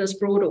context of this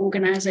broader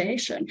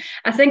organization,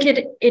 I think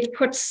it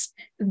puts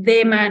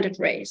their mind at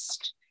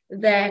rest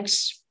that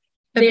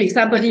there's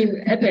somebody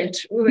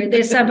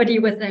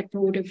with that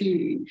broader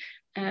view.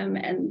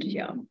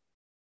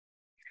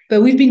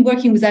 But we've been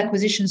working with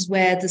acquisitions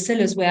where the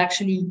sellers were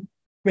actually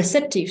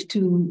receptive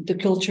to the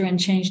culture and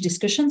change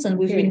discussions, and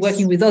we've been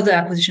working with other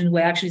acquisitions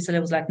where actually the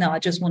seller was like, no, I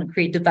just want to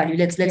create the value,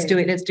 let's do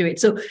it.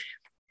 So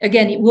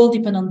again, it will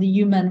depend on the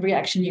human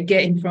reaction you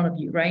get in front of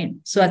you, right?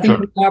 So I think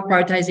we are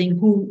prioritizing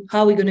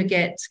how we're going to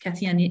get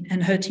Cathy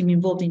and her team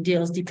involved in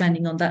deals,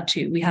 depending on that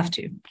too. We have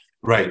to.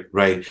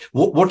 Right.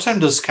 What time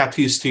does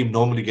Cathy's team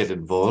normally get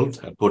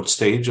involved? At what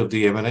stage of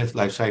the M&A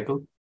life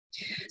cycle?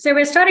 So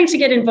we're starting to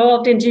get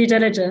involved in due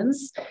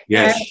diligence.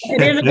 Yes.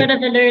 It is a bit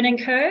of a learning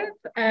curve,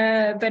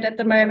 but at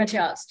the moment,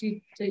 it's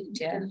due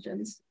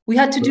diligence. We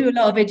had to do a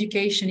lot of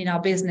education in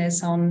our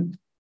business on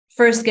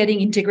first getting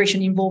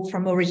integration involved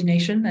from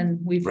origination, and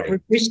we've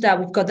reached that.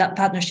 We've got that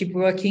partnership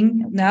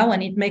working now,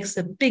 and it makes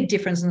a big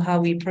difference in how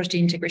we approach the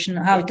integration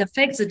and how it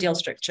affects the deal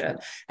structure.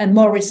 And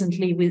more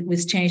recently,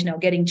 with change now,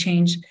 getting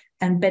change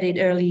embedded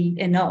early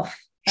enough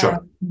in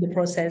the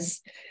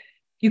process.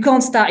 You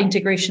can't start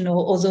integration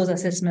or those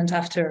assessments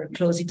after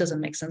close. It doesn't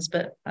make sense.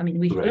 But I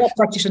mean, a lot of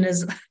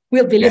practitioners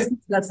will be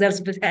listening to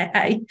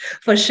that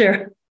for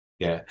sure.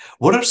 Yeah.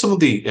 What are some of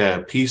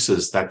the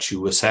pieces that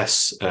you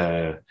assess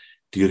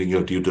during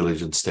your due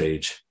diligence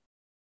stage?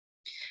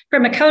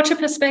 From a culture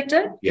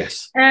perspective?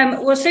 Yes.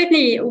 Well,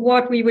 certainly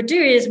what we would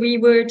do is we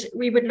would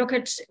look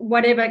at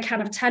whatever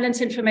kind of talent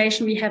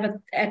information we have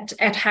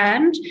at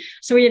hand.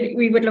 So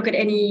we would look at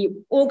any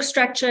org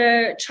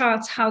structure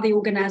charts, how the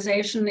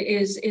organization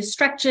is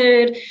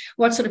structured,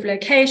 what sort of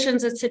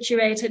locations it's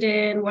situated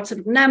in, what sort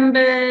of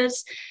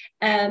numbers.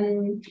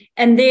 And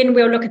then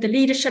we'll look at the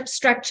leadership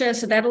structure.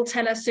 So that'll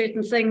tell us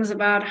certain things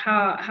about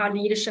how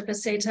leadership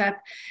is set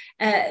up.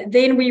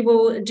 Then we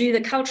will do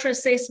the culture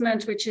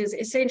assessment, which is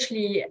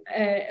essentially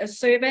a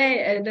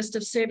survey, a list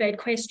of surveyed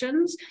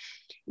questions,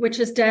 which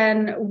is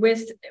done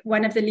with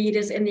one of the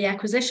leaders in the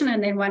acquisition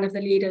and then one of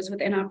the leaders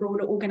within our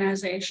broader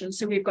organization.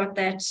 So we've got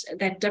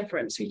that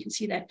difference. We can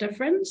see that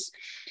difference.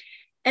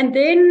 And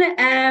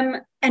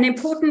then an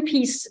important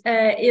piece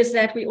is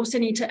that we also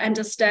need to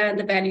understand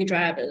the value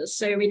drivers.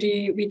 So we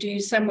do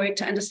some work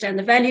to understand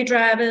the value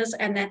drivers,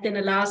 and that then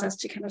allows us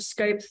to kind of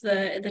scope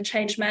the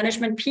change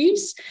management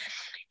piece.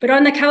 But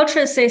on the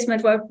culture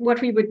assessment, what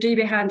we would do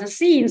behind the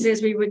scenes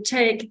is we would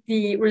take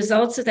the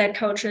results of that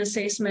culture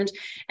assessment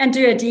and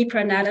do a deeper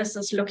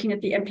analysis, looking at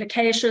the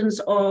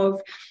implications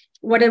of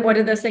what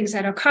are the things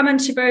that are common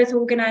to both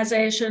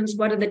organizations,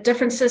 what are the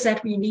differences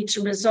that we need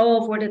to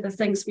resolve, what are the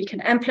things we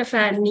can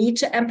amplify and need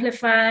to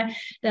amplify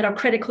that are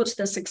critical to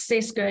the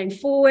success going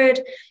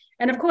forward.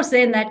 And of course,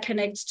 then that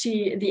connects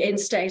to the end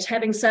state,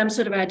 having some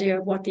sort of idea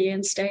of what the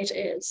end state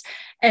is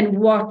and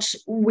what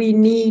we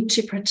need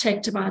to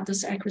protect about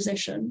this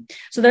acquisition.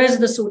 So those are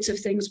the sorts of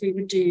things we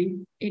would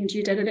do in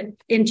due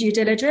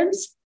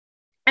diligence.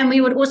 And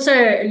we would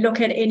also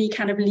look at any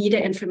kind of leader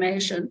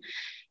information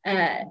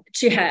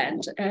to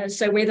hand.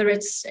 So whether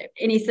it's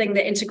anything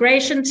the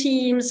integration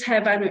teams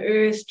have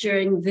unearthed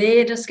during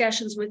their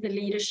discussions with the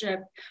leadership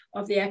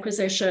of the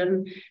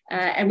acquisition,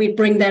 and we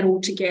bring that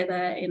all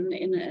together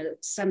in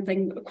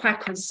something quite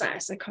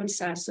concise, a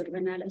concise sort of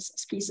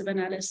piece of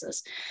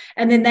analysis.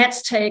 And then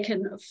that's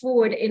taken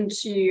forward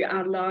into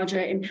our larger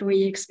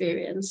employee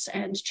experience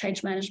and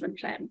change management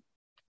plan.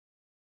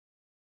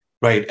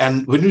 Right.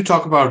 And when you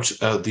talk about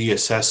the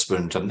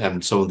assessment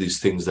and some of these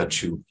things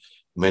that you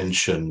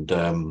mentioned,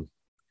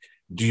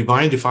 do you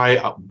mind if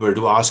I were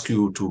to ask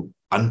you to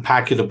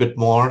unpack it a bit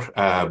more?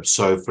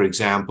 So, for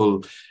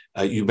example,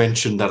 you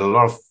mentioned that a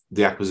lot of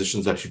the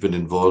acquisitions that you've been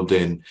involved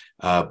in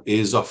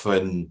is of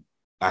an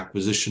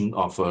acquisition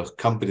of a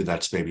company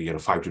that's maybe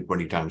 5 to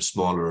 20 times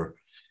smaller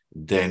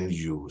than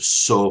you.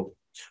 So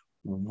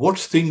what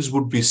things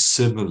would be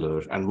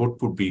similar and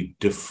what would be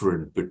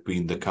different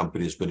between the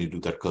companies when you do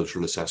that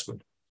cultural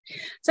assessment?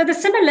 So the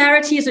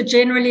similarities are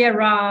generally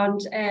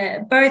around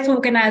both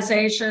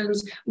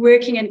organizations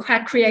working in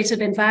quite creative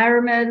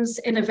environments,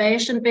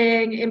 innovation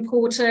being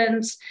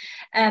important.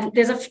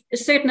 There's a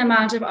certain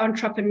amount of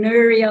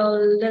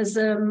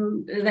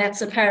entrepreneurialism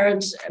that's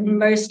apparent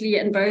mostly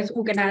in both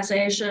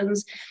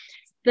organizations.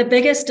 The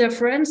biggest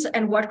difference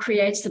and what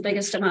creates the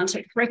biggest amount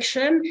of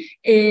friction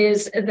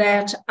is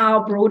that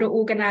our broader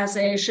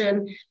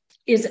organization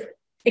is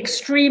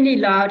extremely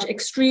large,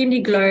 extremely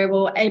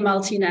global, a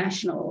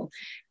multinational.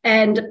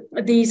 And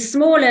these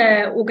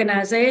smaller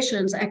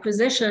organizations,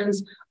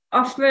 acquisitions,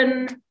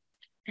 often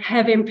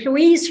have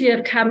employees who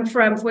have come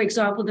from, for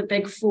example, the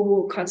big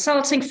four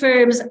consulting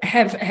firms,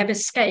 have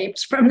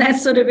escaped from that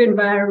sort of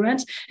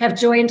environment, have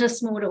joined a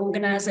smaller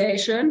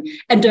organization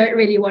and don't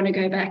really want to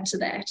go back to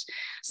that.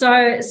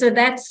 So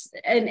that's,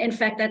 in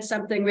fact, that's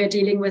something we're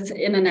dealing with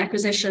in an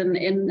acquisition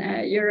in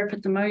Europe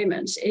at the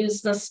moment,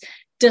 is this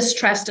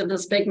distrust of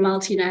this big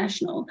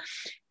multinational.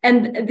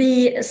 And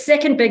the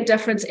second big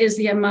difference is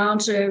the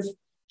amount of,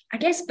 I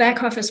guess,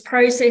 back office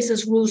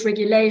processes, rules,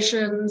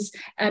 regulations,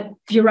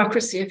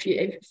 bureaucracy,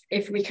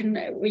 if we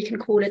can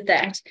call it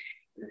that.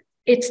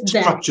 It's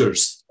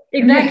structures.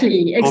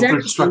 Exactly.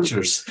 Corporate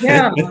structures.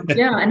 Yeah,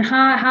 and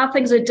how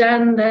things are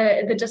done,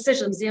 the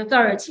decisions, the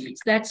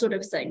authorities, that sort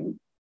of thing.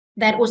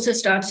 That also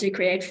starts to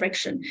create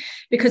friction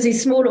because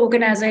these small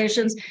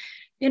organizations,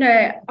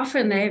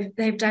 often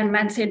they've done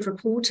month-end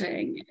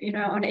reporting,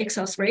 on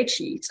Excel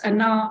spreadsheets, and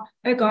now,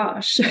 oh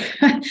gosh,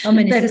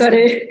 they've got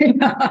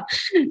to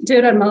do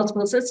it on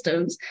multiple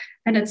systems,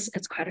 and it's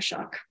quite a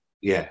shock.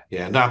 Yeah,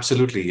 no,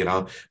 absolutely.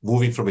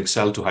 Moving from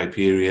Excel to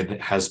Hyperion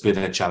has been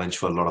a challenge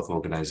for a lot of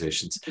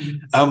organizations.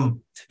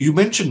 You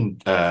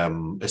mentioned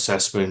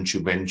assessment,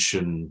 you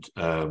mentioned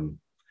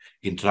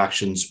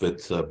interactions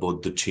with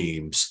both the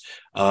teams.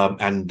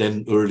 And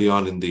then early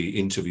on in the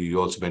interview,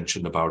 you also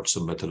mentioned about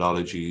some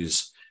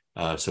methodologies,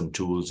 some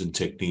tools and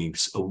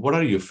techniques. What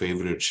are your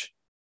favorite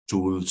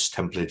tools,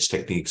 templates,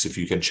 techniques, if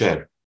you can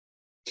share?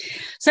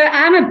 So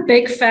I'm a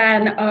big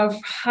fan of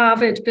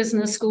Harvard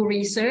Business School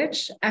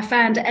research. I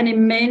found an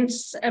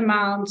immense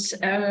amount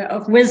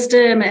of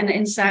wisdom and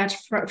insight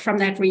from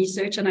that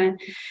research, and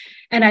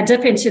I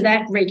dip into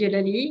that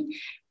regularly.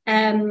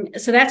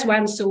 So that's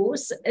one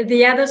source.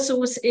 The other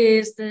source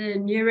is the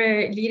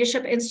Neuro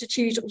Leadership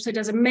Institute, also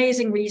does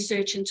amazing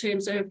research in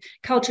terms of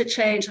culture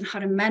change and how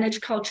to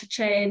manage culture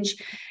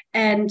change.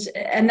 And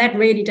that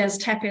really does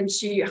tap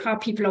into how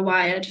people are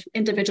wired,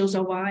 individuals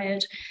are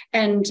wired,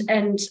 and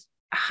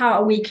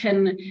how we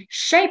can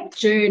shape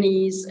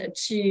journeys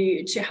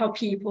to help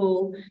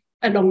people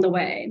along the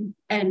way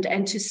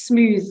and to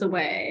smooth the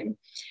way.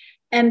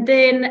 And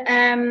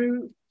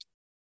then,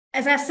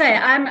 as I say,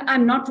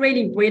 I'm not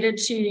really wedded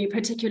to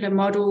particular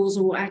models,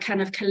 or I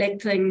kind of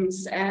collect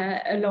things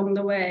along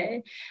the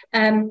way.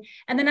 And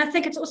then I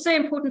think it's also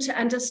important to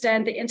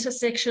understand the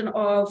intersection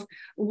of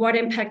what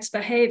impacts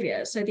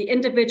behavior. So the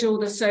individual,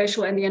 the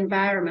social, and the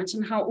environment,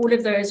 and how all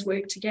of those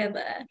work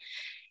together.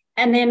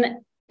 And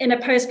then in a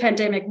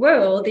post-pandemic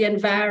world, the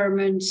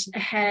environment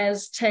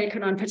has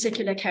taken on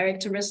particular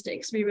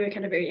characteristics. We work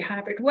in a very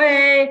hybrid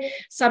way.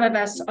 Some of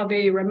us are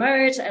very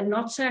remote and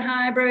not so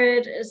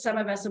hybrid. Some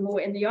of us are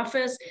more in the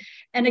office.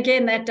 And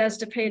again, that does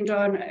depend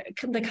on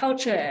the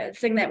culture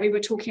thing that we were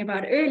talking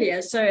about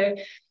earlier. So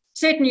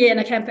certainly in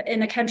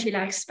a country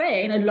like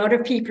Spain, a lot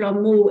of people are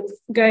more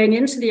going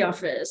into the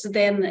office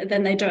than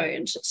they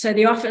don't. So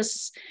the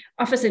office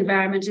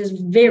environment is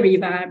very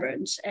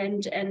vibrant,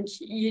 and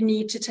you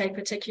need to take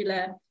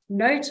particular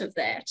note of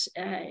that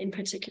in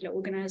particular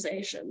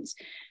organizations.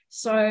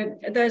 So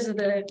those are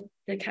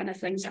the kind of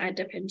things I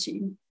dip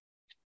into.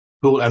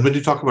 Cool. And when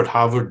you talk about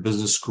Harvard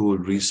Business School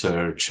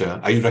research,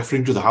 are you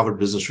referring to the Harvard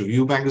Business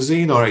Review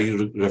magazine, or are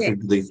you referring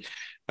to the...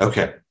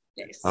 Okay.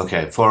 Yes.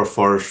 Okay.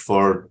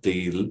 For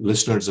the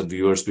listeners and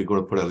viewers, we're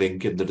going to put a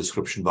link in the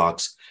description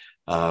box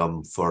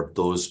for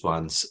those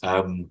ones.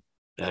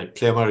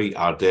 Claire-Marie,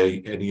 are there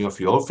any of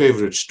your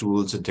favorite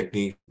tools and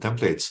technique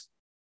templates?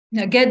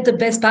 Now, get the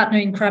best partner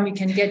in crime you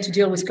can get to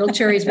deal with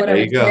culture is what There I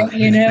would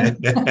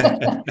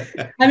say,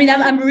 I mean,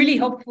 I'm really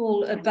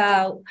hopeful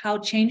about how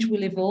change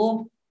will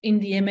evolve in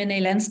the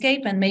M&A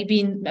landscape, and maybe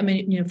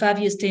in 5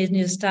 years, 10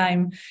 years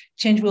time,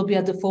 change will be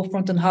at the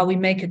forefront on how we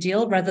make a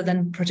deal rather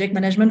than project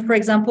management, for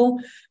example,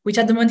 which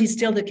at the moment is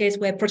still the case,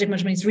 where project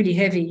management is really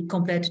heavy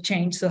compared to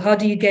change. So how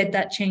do you get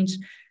that change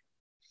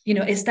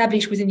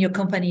established within your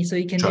company so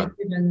you can be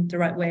driven the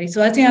right way?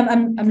 So I think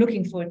I'm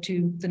looking forward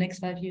to the next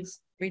 5 years,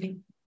 really.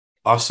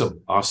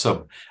 Awesome.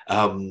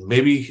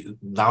 Maybe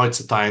now it's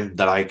the time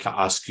that I can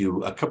ask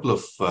you a couple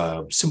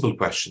of simple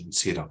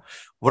questions.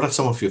 What are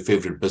some of your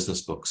favorite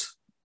business books?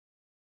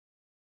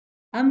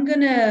 I'm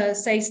going to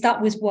say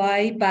Start With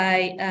Why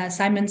by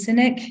Simon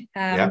Sinek.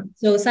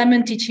 So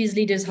Simon teaches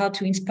leaders how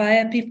to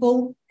inspire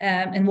people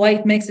and why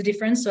it makes a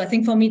difference. So I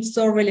think for me, it's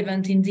so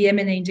relevant in the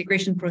M&A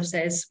integration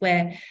process,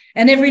 and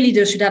every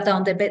leader should have that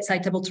on their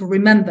bedside table to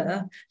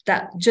remember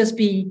that just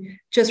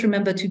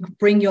remember to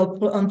bring your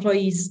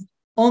employees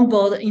on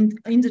board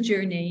in the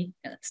journey,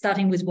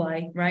 starting with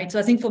why, right? So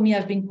I think for me,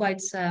 I've been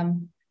quite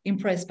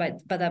impressed by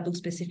that book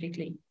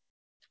specifically.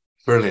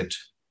 Brilliant.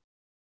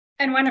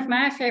 And one of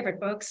my favorite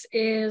books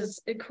is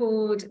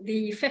called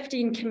The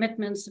 15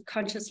 Commitments of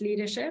Conscious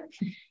Leadership.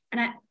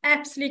 And I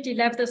absolutely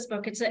love this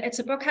book. It's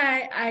a book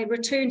I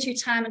return to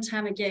time and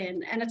time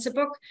again. And it's a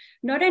book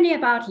not only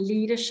about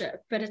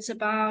leadership, but it's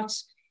about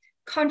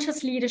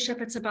conscious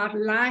leadership. It's about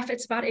life.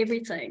 It's about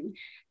everything.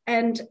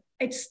 And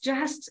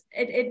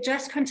it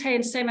just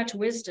contains so much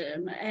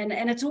wisdom.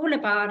 And it's all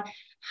about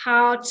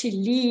how to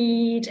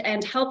lead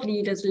and help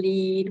leaders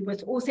lead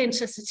with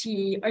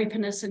authenticity,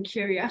 openness, and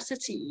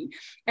curiosity,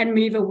 and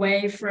move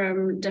away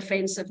from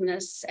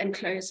defensiveness and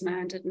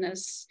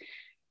closed-mindedness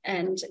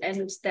and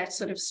that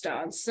sort of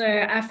stance. So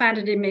I find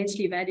it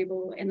immensely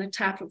valuable in the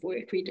type of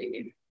work we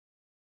do.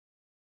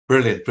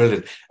 Brilliant.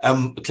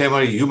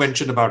 Claire-Marie, you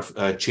mentioned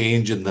about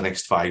change in the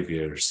next 5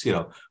 years.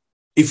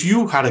 If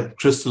you had a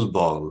crystal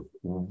ball,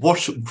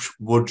 what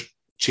would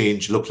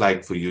change look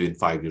like for you in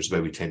 5 years,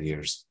 maybe 10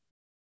 years?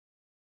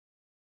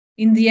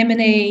 In the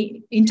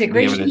M&A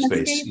integration the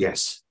M&A space,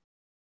 yes.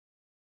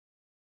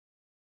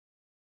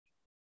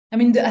 I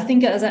mean, I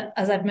think as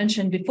I've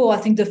mentioned before, I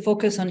think the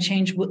focus on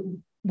change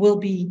will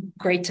be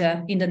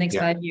greater in the next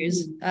 5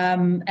 years,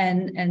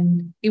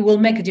 and it will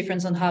make a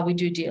difference on how we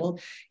do deal.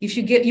 If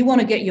you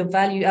want to get your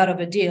value out of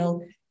a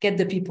deal, get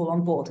the people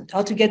on board.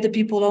 How to get the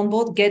people on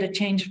board? Get a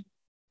change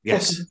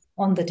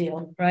on the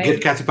deal, right?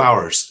 Get Cathy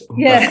Powers.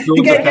 Yeah,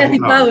 Get Cathy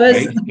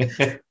Powers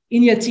right?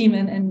 In your team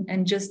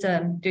and just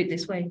do it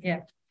this way.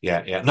 Yeah.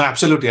 Yeah. No,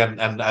 absolutely.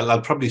 And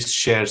I'll probably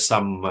share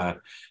some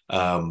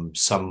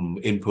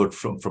input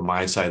from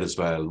my side as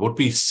well. What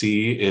we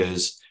see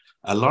is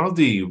a lot of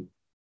the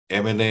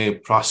M&A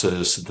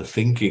process, the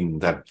thinking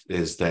that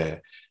is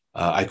there.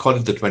 I call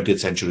it the 20th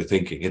century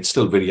thinking. It's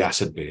still very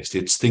asset-based.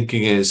 Its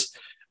thinking is,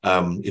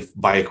 if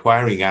by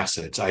acquiring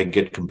assets, I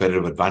get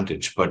competitive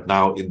advantage. But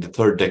now in the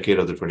third decade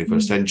of the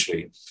 21st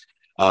century,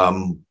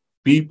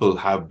 people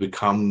have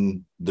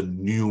become the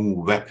new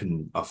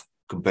weapon of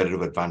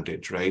competitive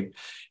advantage, right?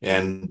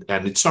 And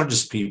it's not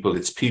just people,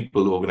 it's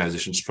people,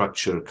 organization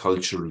structure,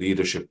 culture,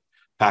 leadership,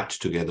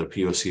 packed together,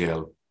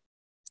 POCL,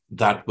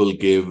 that will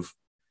give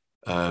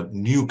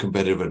new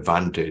competitive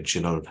advantage.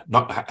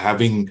 Not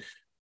having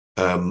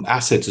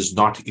assets is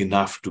not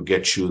enough to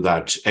get you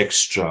that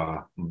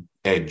extra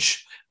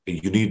edge.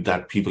 You need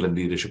that people and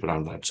leadership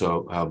around that.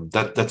 So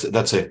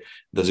that's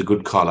a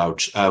good call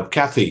out.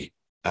 Cathy,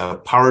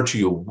 power to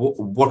you.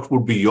 What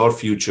would be your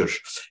future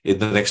in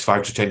the next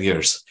 5 to 10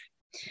 years?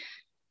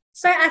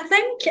 So I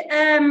think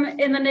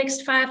in the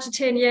next 5 to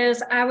 10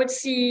 years, I would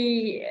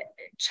see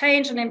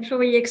change in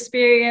employee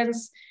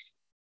experience.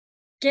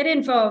 Get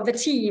involved, the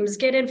teams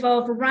get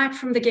involved right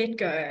from the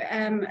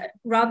get-go,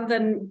 rather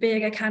than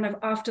being a kind of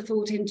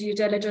afterthought in due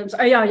diligence.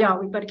 Oh, yeah,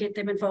 we've got to get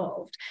them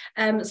involved.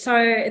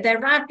 So they're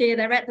right there,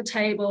 they're at the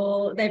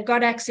table, they've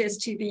got access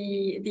to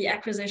the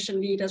acquisition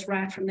leaders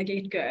right from the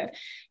get-go,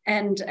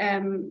 and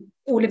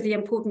all of the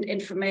important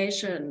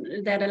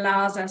information that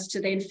allows us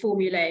to then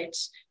formulate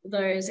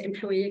those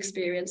employee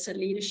experience and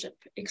leadership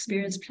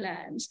experience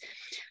plans.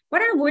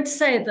 What I would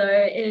say,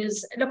 though,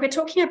 is, look, we're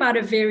talking about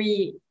a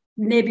very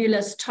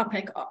nebulous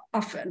topic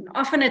often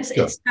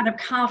it's kind of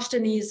couched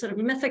in these sort of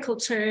mythical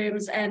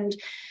terms, and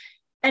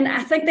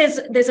I think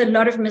there's a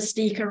lot of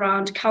mystique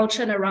around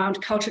culture and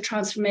around culture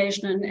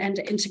transformation and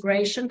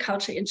integration,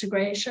 culture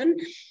integration.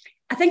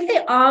 I think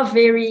there are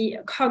very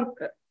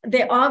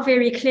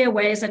clear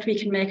ways that we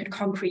can make it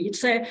concrete.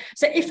 So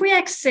if we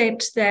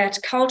accept that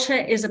culture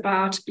is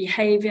about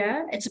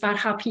behavior, it's about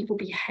how people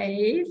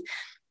behave,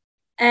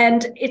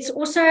 and it's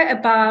also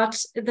about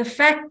the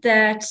fact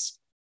that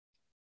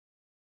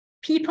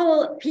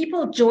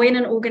people join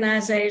an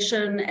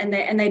organization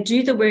and they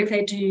do the work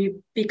they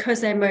do because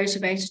they're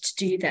motivated to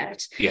do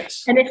that.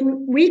 Yes. And if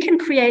we can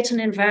create an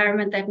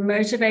environment that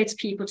motivates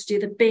people to do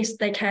the best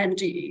they can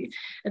do,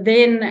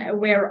 then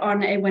we're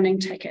on a winning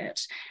ticket.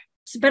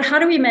 But how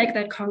do we make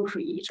that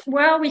concrete?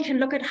 Well, we can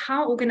look at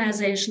how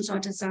organizations are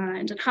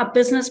designed and how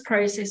business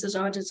processes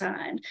are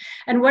designed.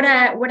 And what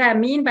I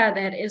mean by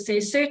that is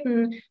there's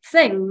certain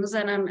things,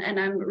 and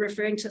I'm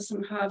referring to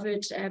some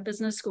Harvard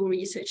Business School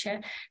research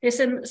here, there's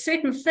some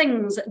certain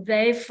things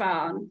they've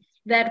found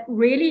that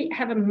really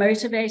have a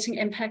motivating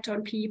impact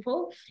on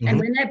people. Mm-hmm. And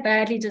when they're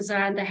badly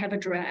designed, they have a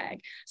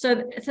drag.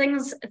 So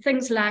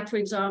things like, for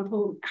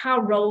example,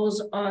 how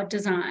roles are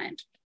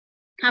designed,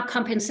 how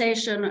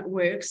compensation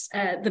works,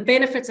 the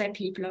benefits that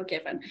people are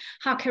given,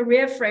 how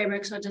career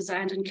frameworks are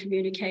designed and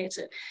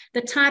communicated,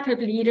 the type of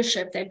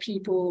leadership that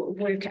people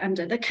work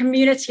under, the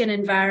community and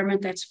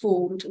environment that's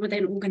formed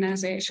within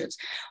organizations.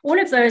 All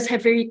of those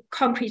have very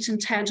concrete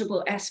and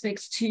tangible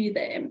aspects to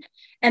them.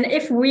 And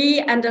if we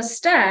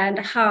understand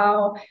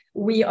how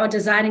we are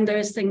designing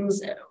those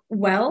things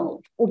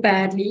well or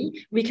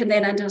badly, we can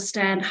then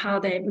understand how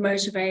they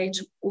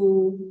motivate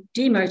or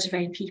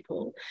demotivate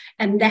people.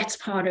 And that's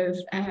part of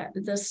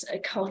this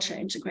culture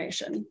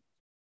integration.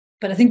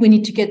 But I think we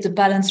need to get the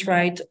balance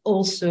right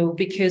also,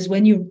 because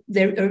when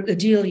a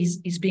deal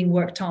is being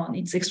worked on,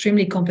 it's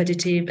extremely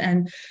competitive.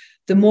 And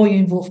the more you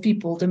involve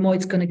people, the more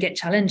it's going to get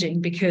challenging,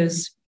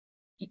 because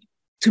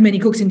too many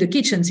cooks in the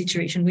kitchen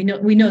situation. We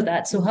know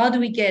that. So how do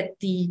we get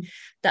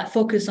that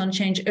focus on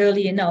change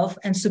early enough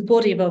and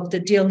supportive of the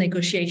deal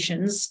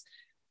negotiations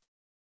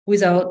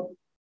without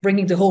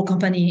bringing the whole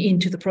company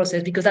into the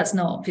process, because that's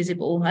not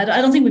feasible. I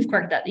don't think we've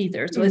cracked that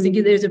either. So I think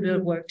there's a bit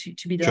of work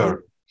to be done.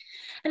 Sure.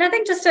 And I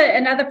think just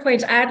another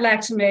point I'd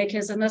like to make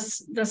is, and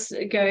this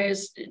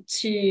goes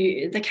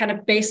to the kind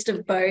of best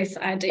of both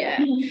idea.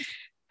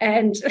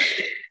 And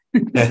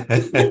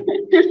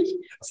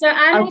so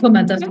I'll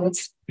comment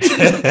afterwards.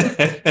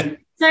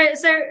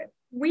 So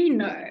we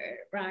know,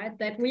 right,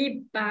 that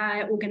we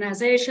buy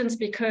organizations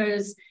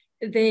because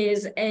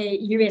there's a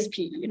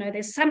USP,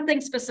 there's something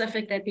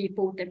specific that we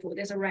bought them for,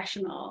 there's a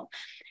rationale.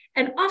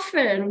 And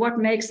often what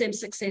makes them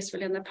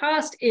successful in the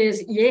past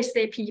is, yes,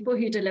 they're people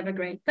who deliver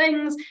great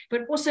things,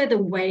 but also the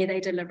way they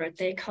deliver it,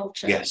 their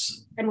culture,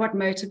 yes, and what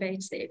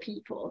motivates their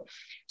people.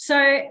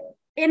 So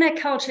in a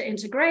culture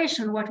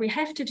integration, what we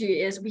have to do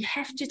is we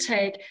have to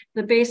take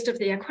the best of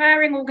the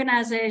acquiring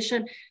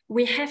organization,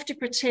 we have to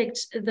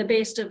protect the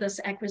best of this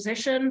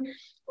acquisition,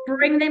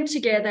 bring them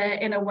together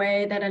in a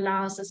way that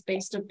allows this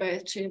best of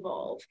both to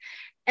evolve.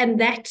 And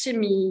that, to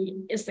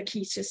me, is the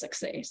key to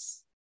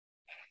success.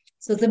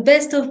 So the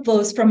best of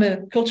both from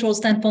a cultural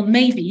standpoint,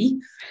 maybe,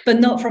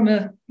 but not from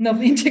a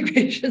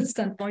integration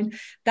standpoint.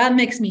 That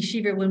makes me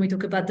shiver when we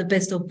talk about the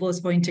best of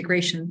both for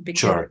integration,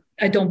 because Sure.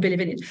 I don't believe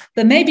in it.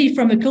 But maybe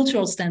from a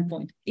cultural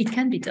standpoint, it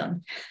can be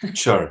done.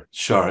 Sure.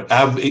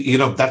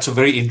 That's a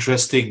very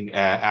interesting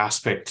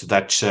aspect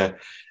that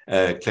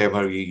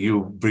Claire-Marie,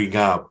 you bring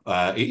up.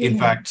 In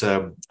fact,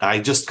 I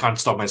just can't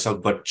stop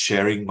myself but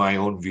sharing my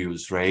own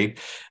views, right?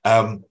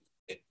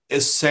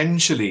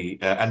 Essentially,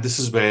 and this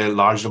is where a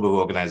large number of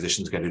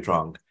organizations get it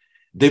wrong,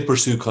 they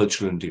pursue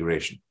cultural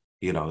integration.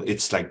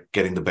 It's like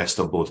getting the best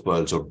of both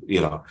worlds, or,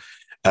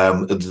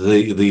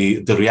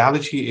 the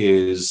reality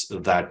is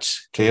that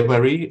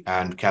Claire-Marie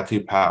and Cathy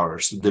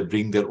Powers, they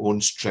bring their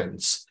own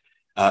strengths.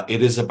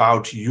 It is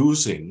about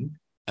using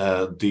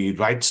the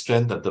right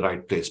strength at the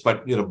right place.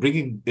 But,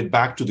 bringing it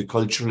back to the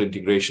cultural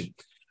integration,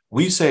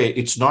 we say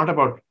it's not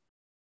about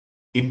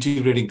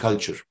integrating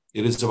culture.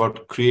 It is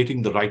about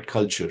creating the right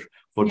culture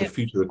for the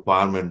future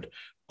requirement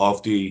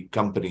of the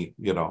company,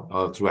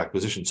 through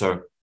acquisition.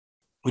 So,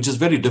 which is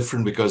very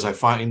different, because I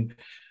find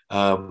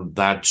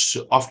that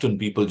often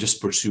people just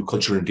pursue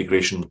cultural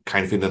integration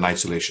kind of in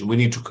isolation. We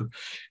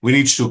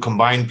need to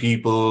combine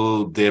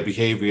people, their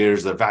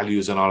behaviors, their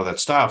values, and all of that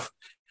stuff,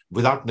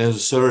 without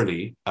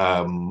necessarily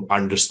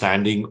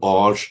understanding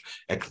or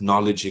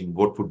acknowledging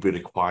what would be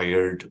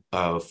required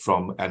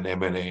from an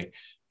M&A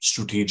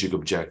strategic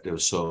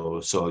objective.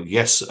 So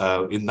yes,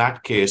 in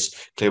that case,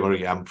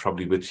 Claire-Marie, I'm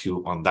probably with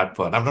you on that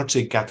one. I'm not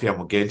saying, Cathy,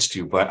 I'm against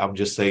you, but I'm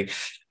just saying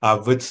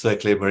with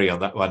Claire-Marie on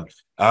that one.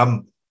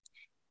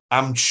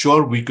 I'm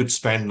sure we could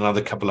spend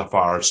another couple of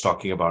hours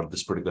talking about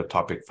this particular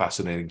topic,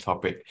 fascinating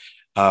topic.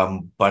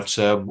 But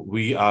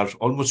we are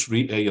almost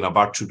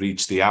about to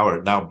reach the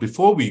hour. Now,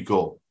 before we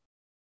go,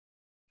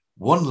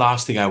 one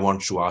last thing I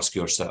want to ask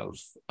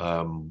yourself,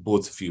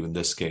 both of you in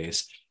this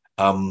case,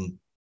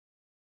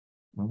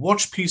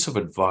 what piece of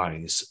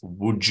advice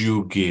would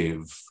you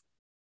give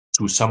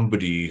to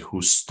somebody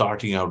who's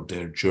starting out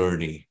their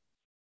journey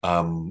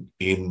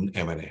in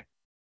M&A?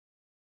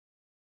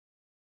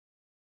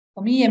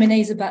 For me,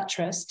 M&A is about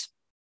trust.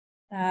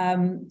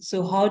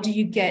 So how do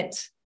you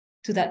get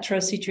to that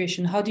trust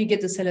situation? How do you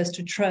get the sellers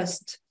to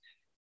trust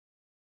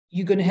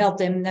you're going to help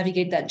them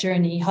navigate that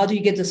journey? How do you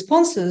get the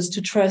sponsors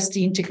to trust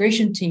the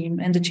integration team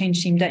and the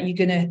change team that you're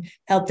going to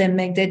help them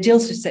make their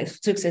deals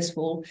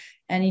successful?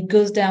 And it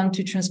goes down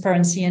to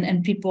transparency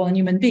and people and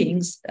human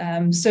beings.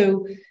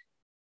 So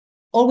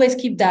always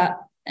keep that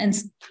and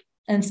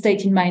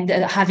state in mind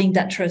that having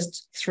that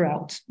trust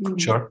throughout.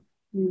 Sure.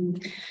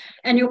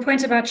 And your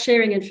point about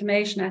sharing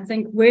information, I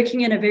think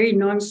working in a very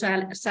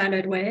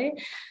non-siloed way,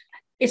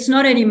 it's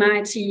not only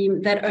my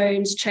team that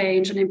owns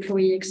change and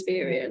employee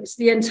experience.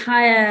 The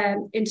entire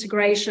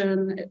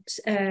integration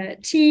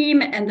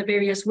team and the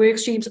various work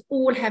streams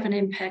all have an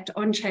impact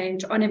on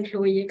change, on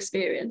employee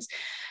experience.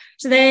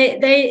 So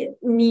they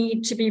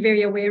need to be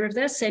very aware of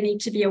this. They need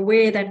to be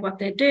aware that what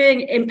they're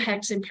doing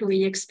impacts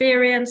employee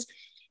experience.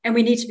 And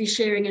we need to be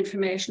sharing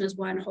information as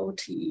one whole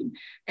team.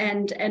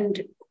 And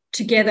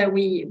together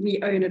we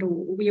own it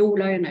all. We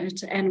all own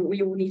it, and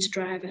we all need to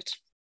drive it.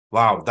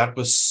 Wow, that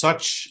was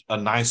such a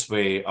nice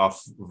way of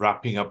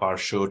wrapping up our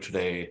show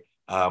today.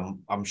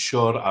 I'm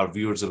sure our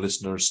viewers and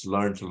listeners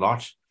learned a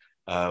lot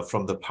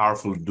from the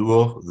powerful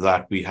duo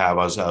that we have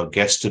as our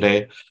guest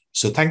today.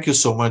 So thank you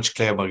so much,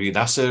 Claire-Marie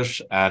Nasr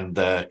and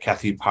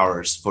Cathy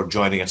Powers, for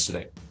joining us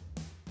today.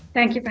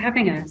 Thank you for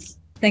having us.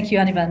 Thank you,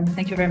 Anirvan.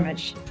 Thank you very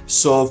much.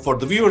 So for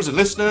the viewers and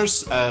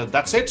listeners,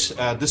 that's it.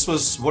 This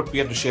was what we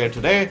had to share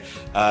today.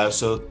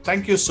 So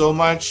thank you so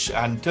much.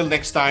 Until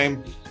next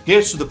time,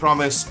 here's to the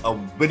promise of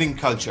winning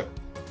culture.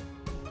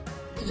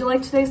 Did you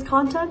like today's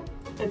content?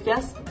 If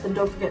yes, then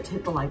don't forget to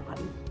hit the like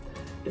button.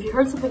 If you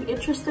heard something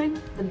interesting,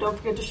 then don't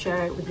forget to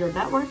share it with your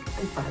network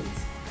and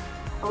friends.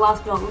 And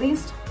last but not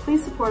least,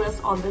 please support us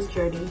on this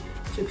journey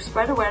to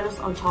spread awareness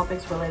on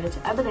topics related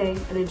to M&A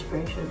and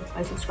integration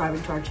by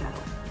subscribing to our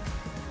channel.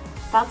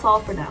 That's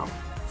all for now.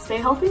 Stay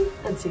healthy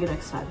and see you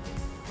next time.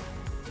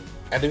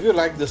 And if you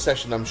like this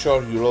session, I'm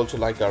sure you'll also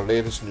like our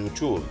latest new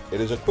tool. It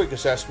is a quick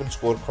assessment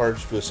scorecard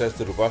to assess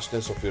the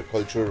robustness of your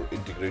culture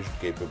integration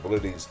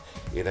capabilities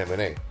in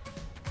M&A.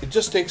 It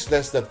just takes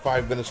less than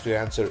 5 minutes to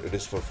answer. It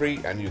is for free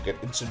and you get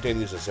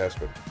instantaneous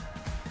assessment.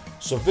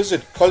 So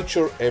visit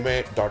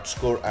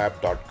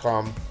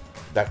culturema.scoreapp.com.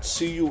 That's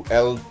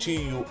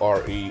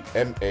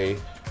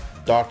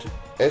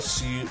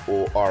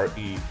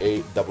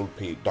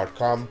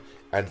culturema.scoreapp.com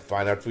and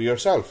find out for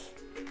yourself.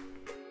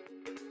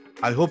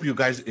 I hope you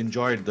guys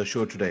enjoyed the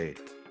show today.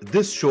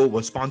 This show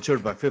was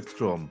sponsored by Fifth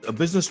Chrome, a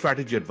business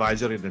strategy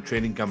advisor in a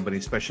training company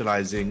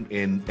specializing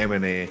in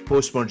M&A,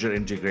 post-merger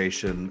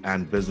integration,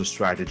 and business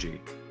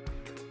strategy.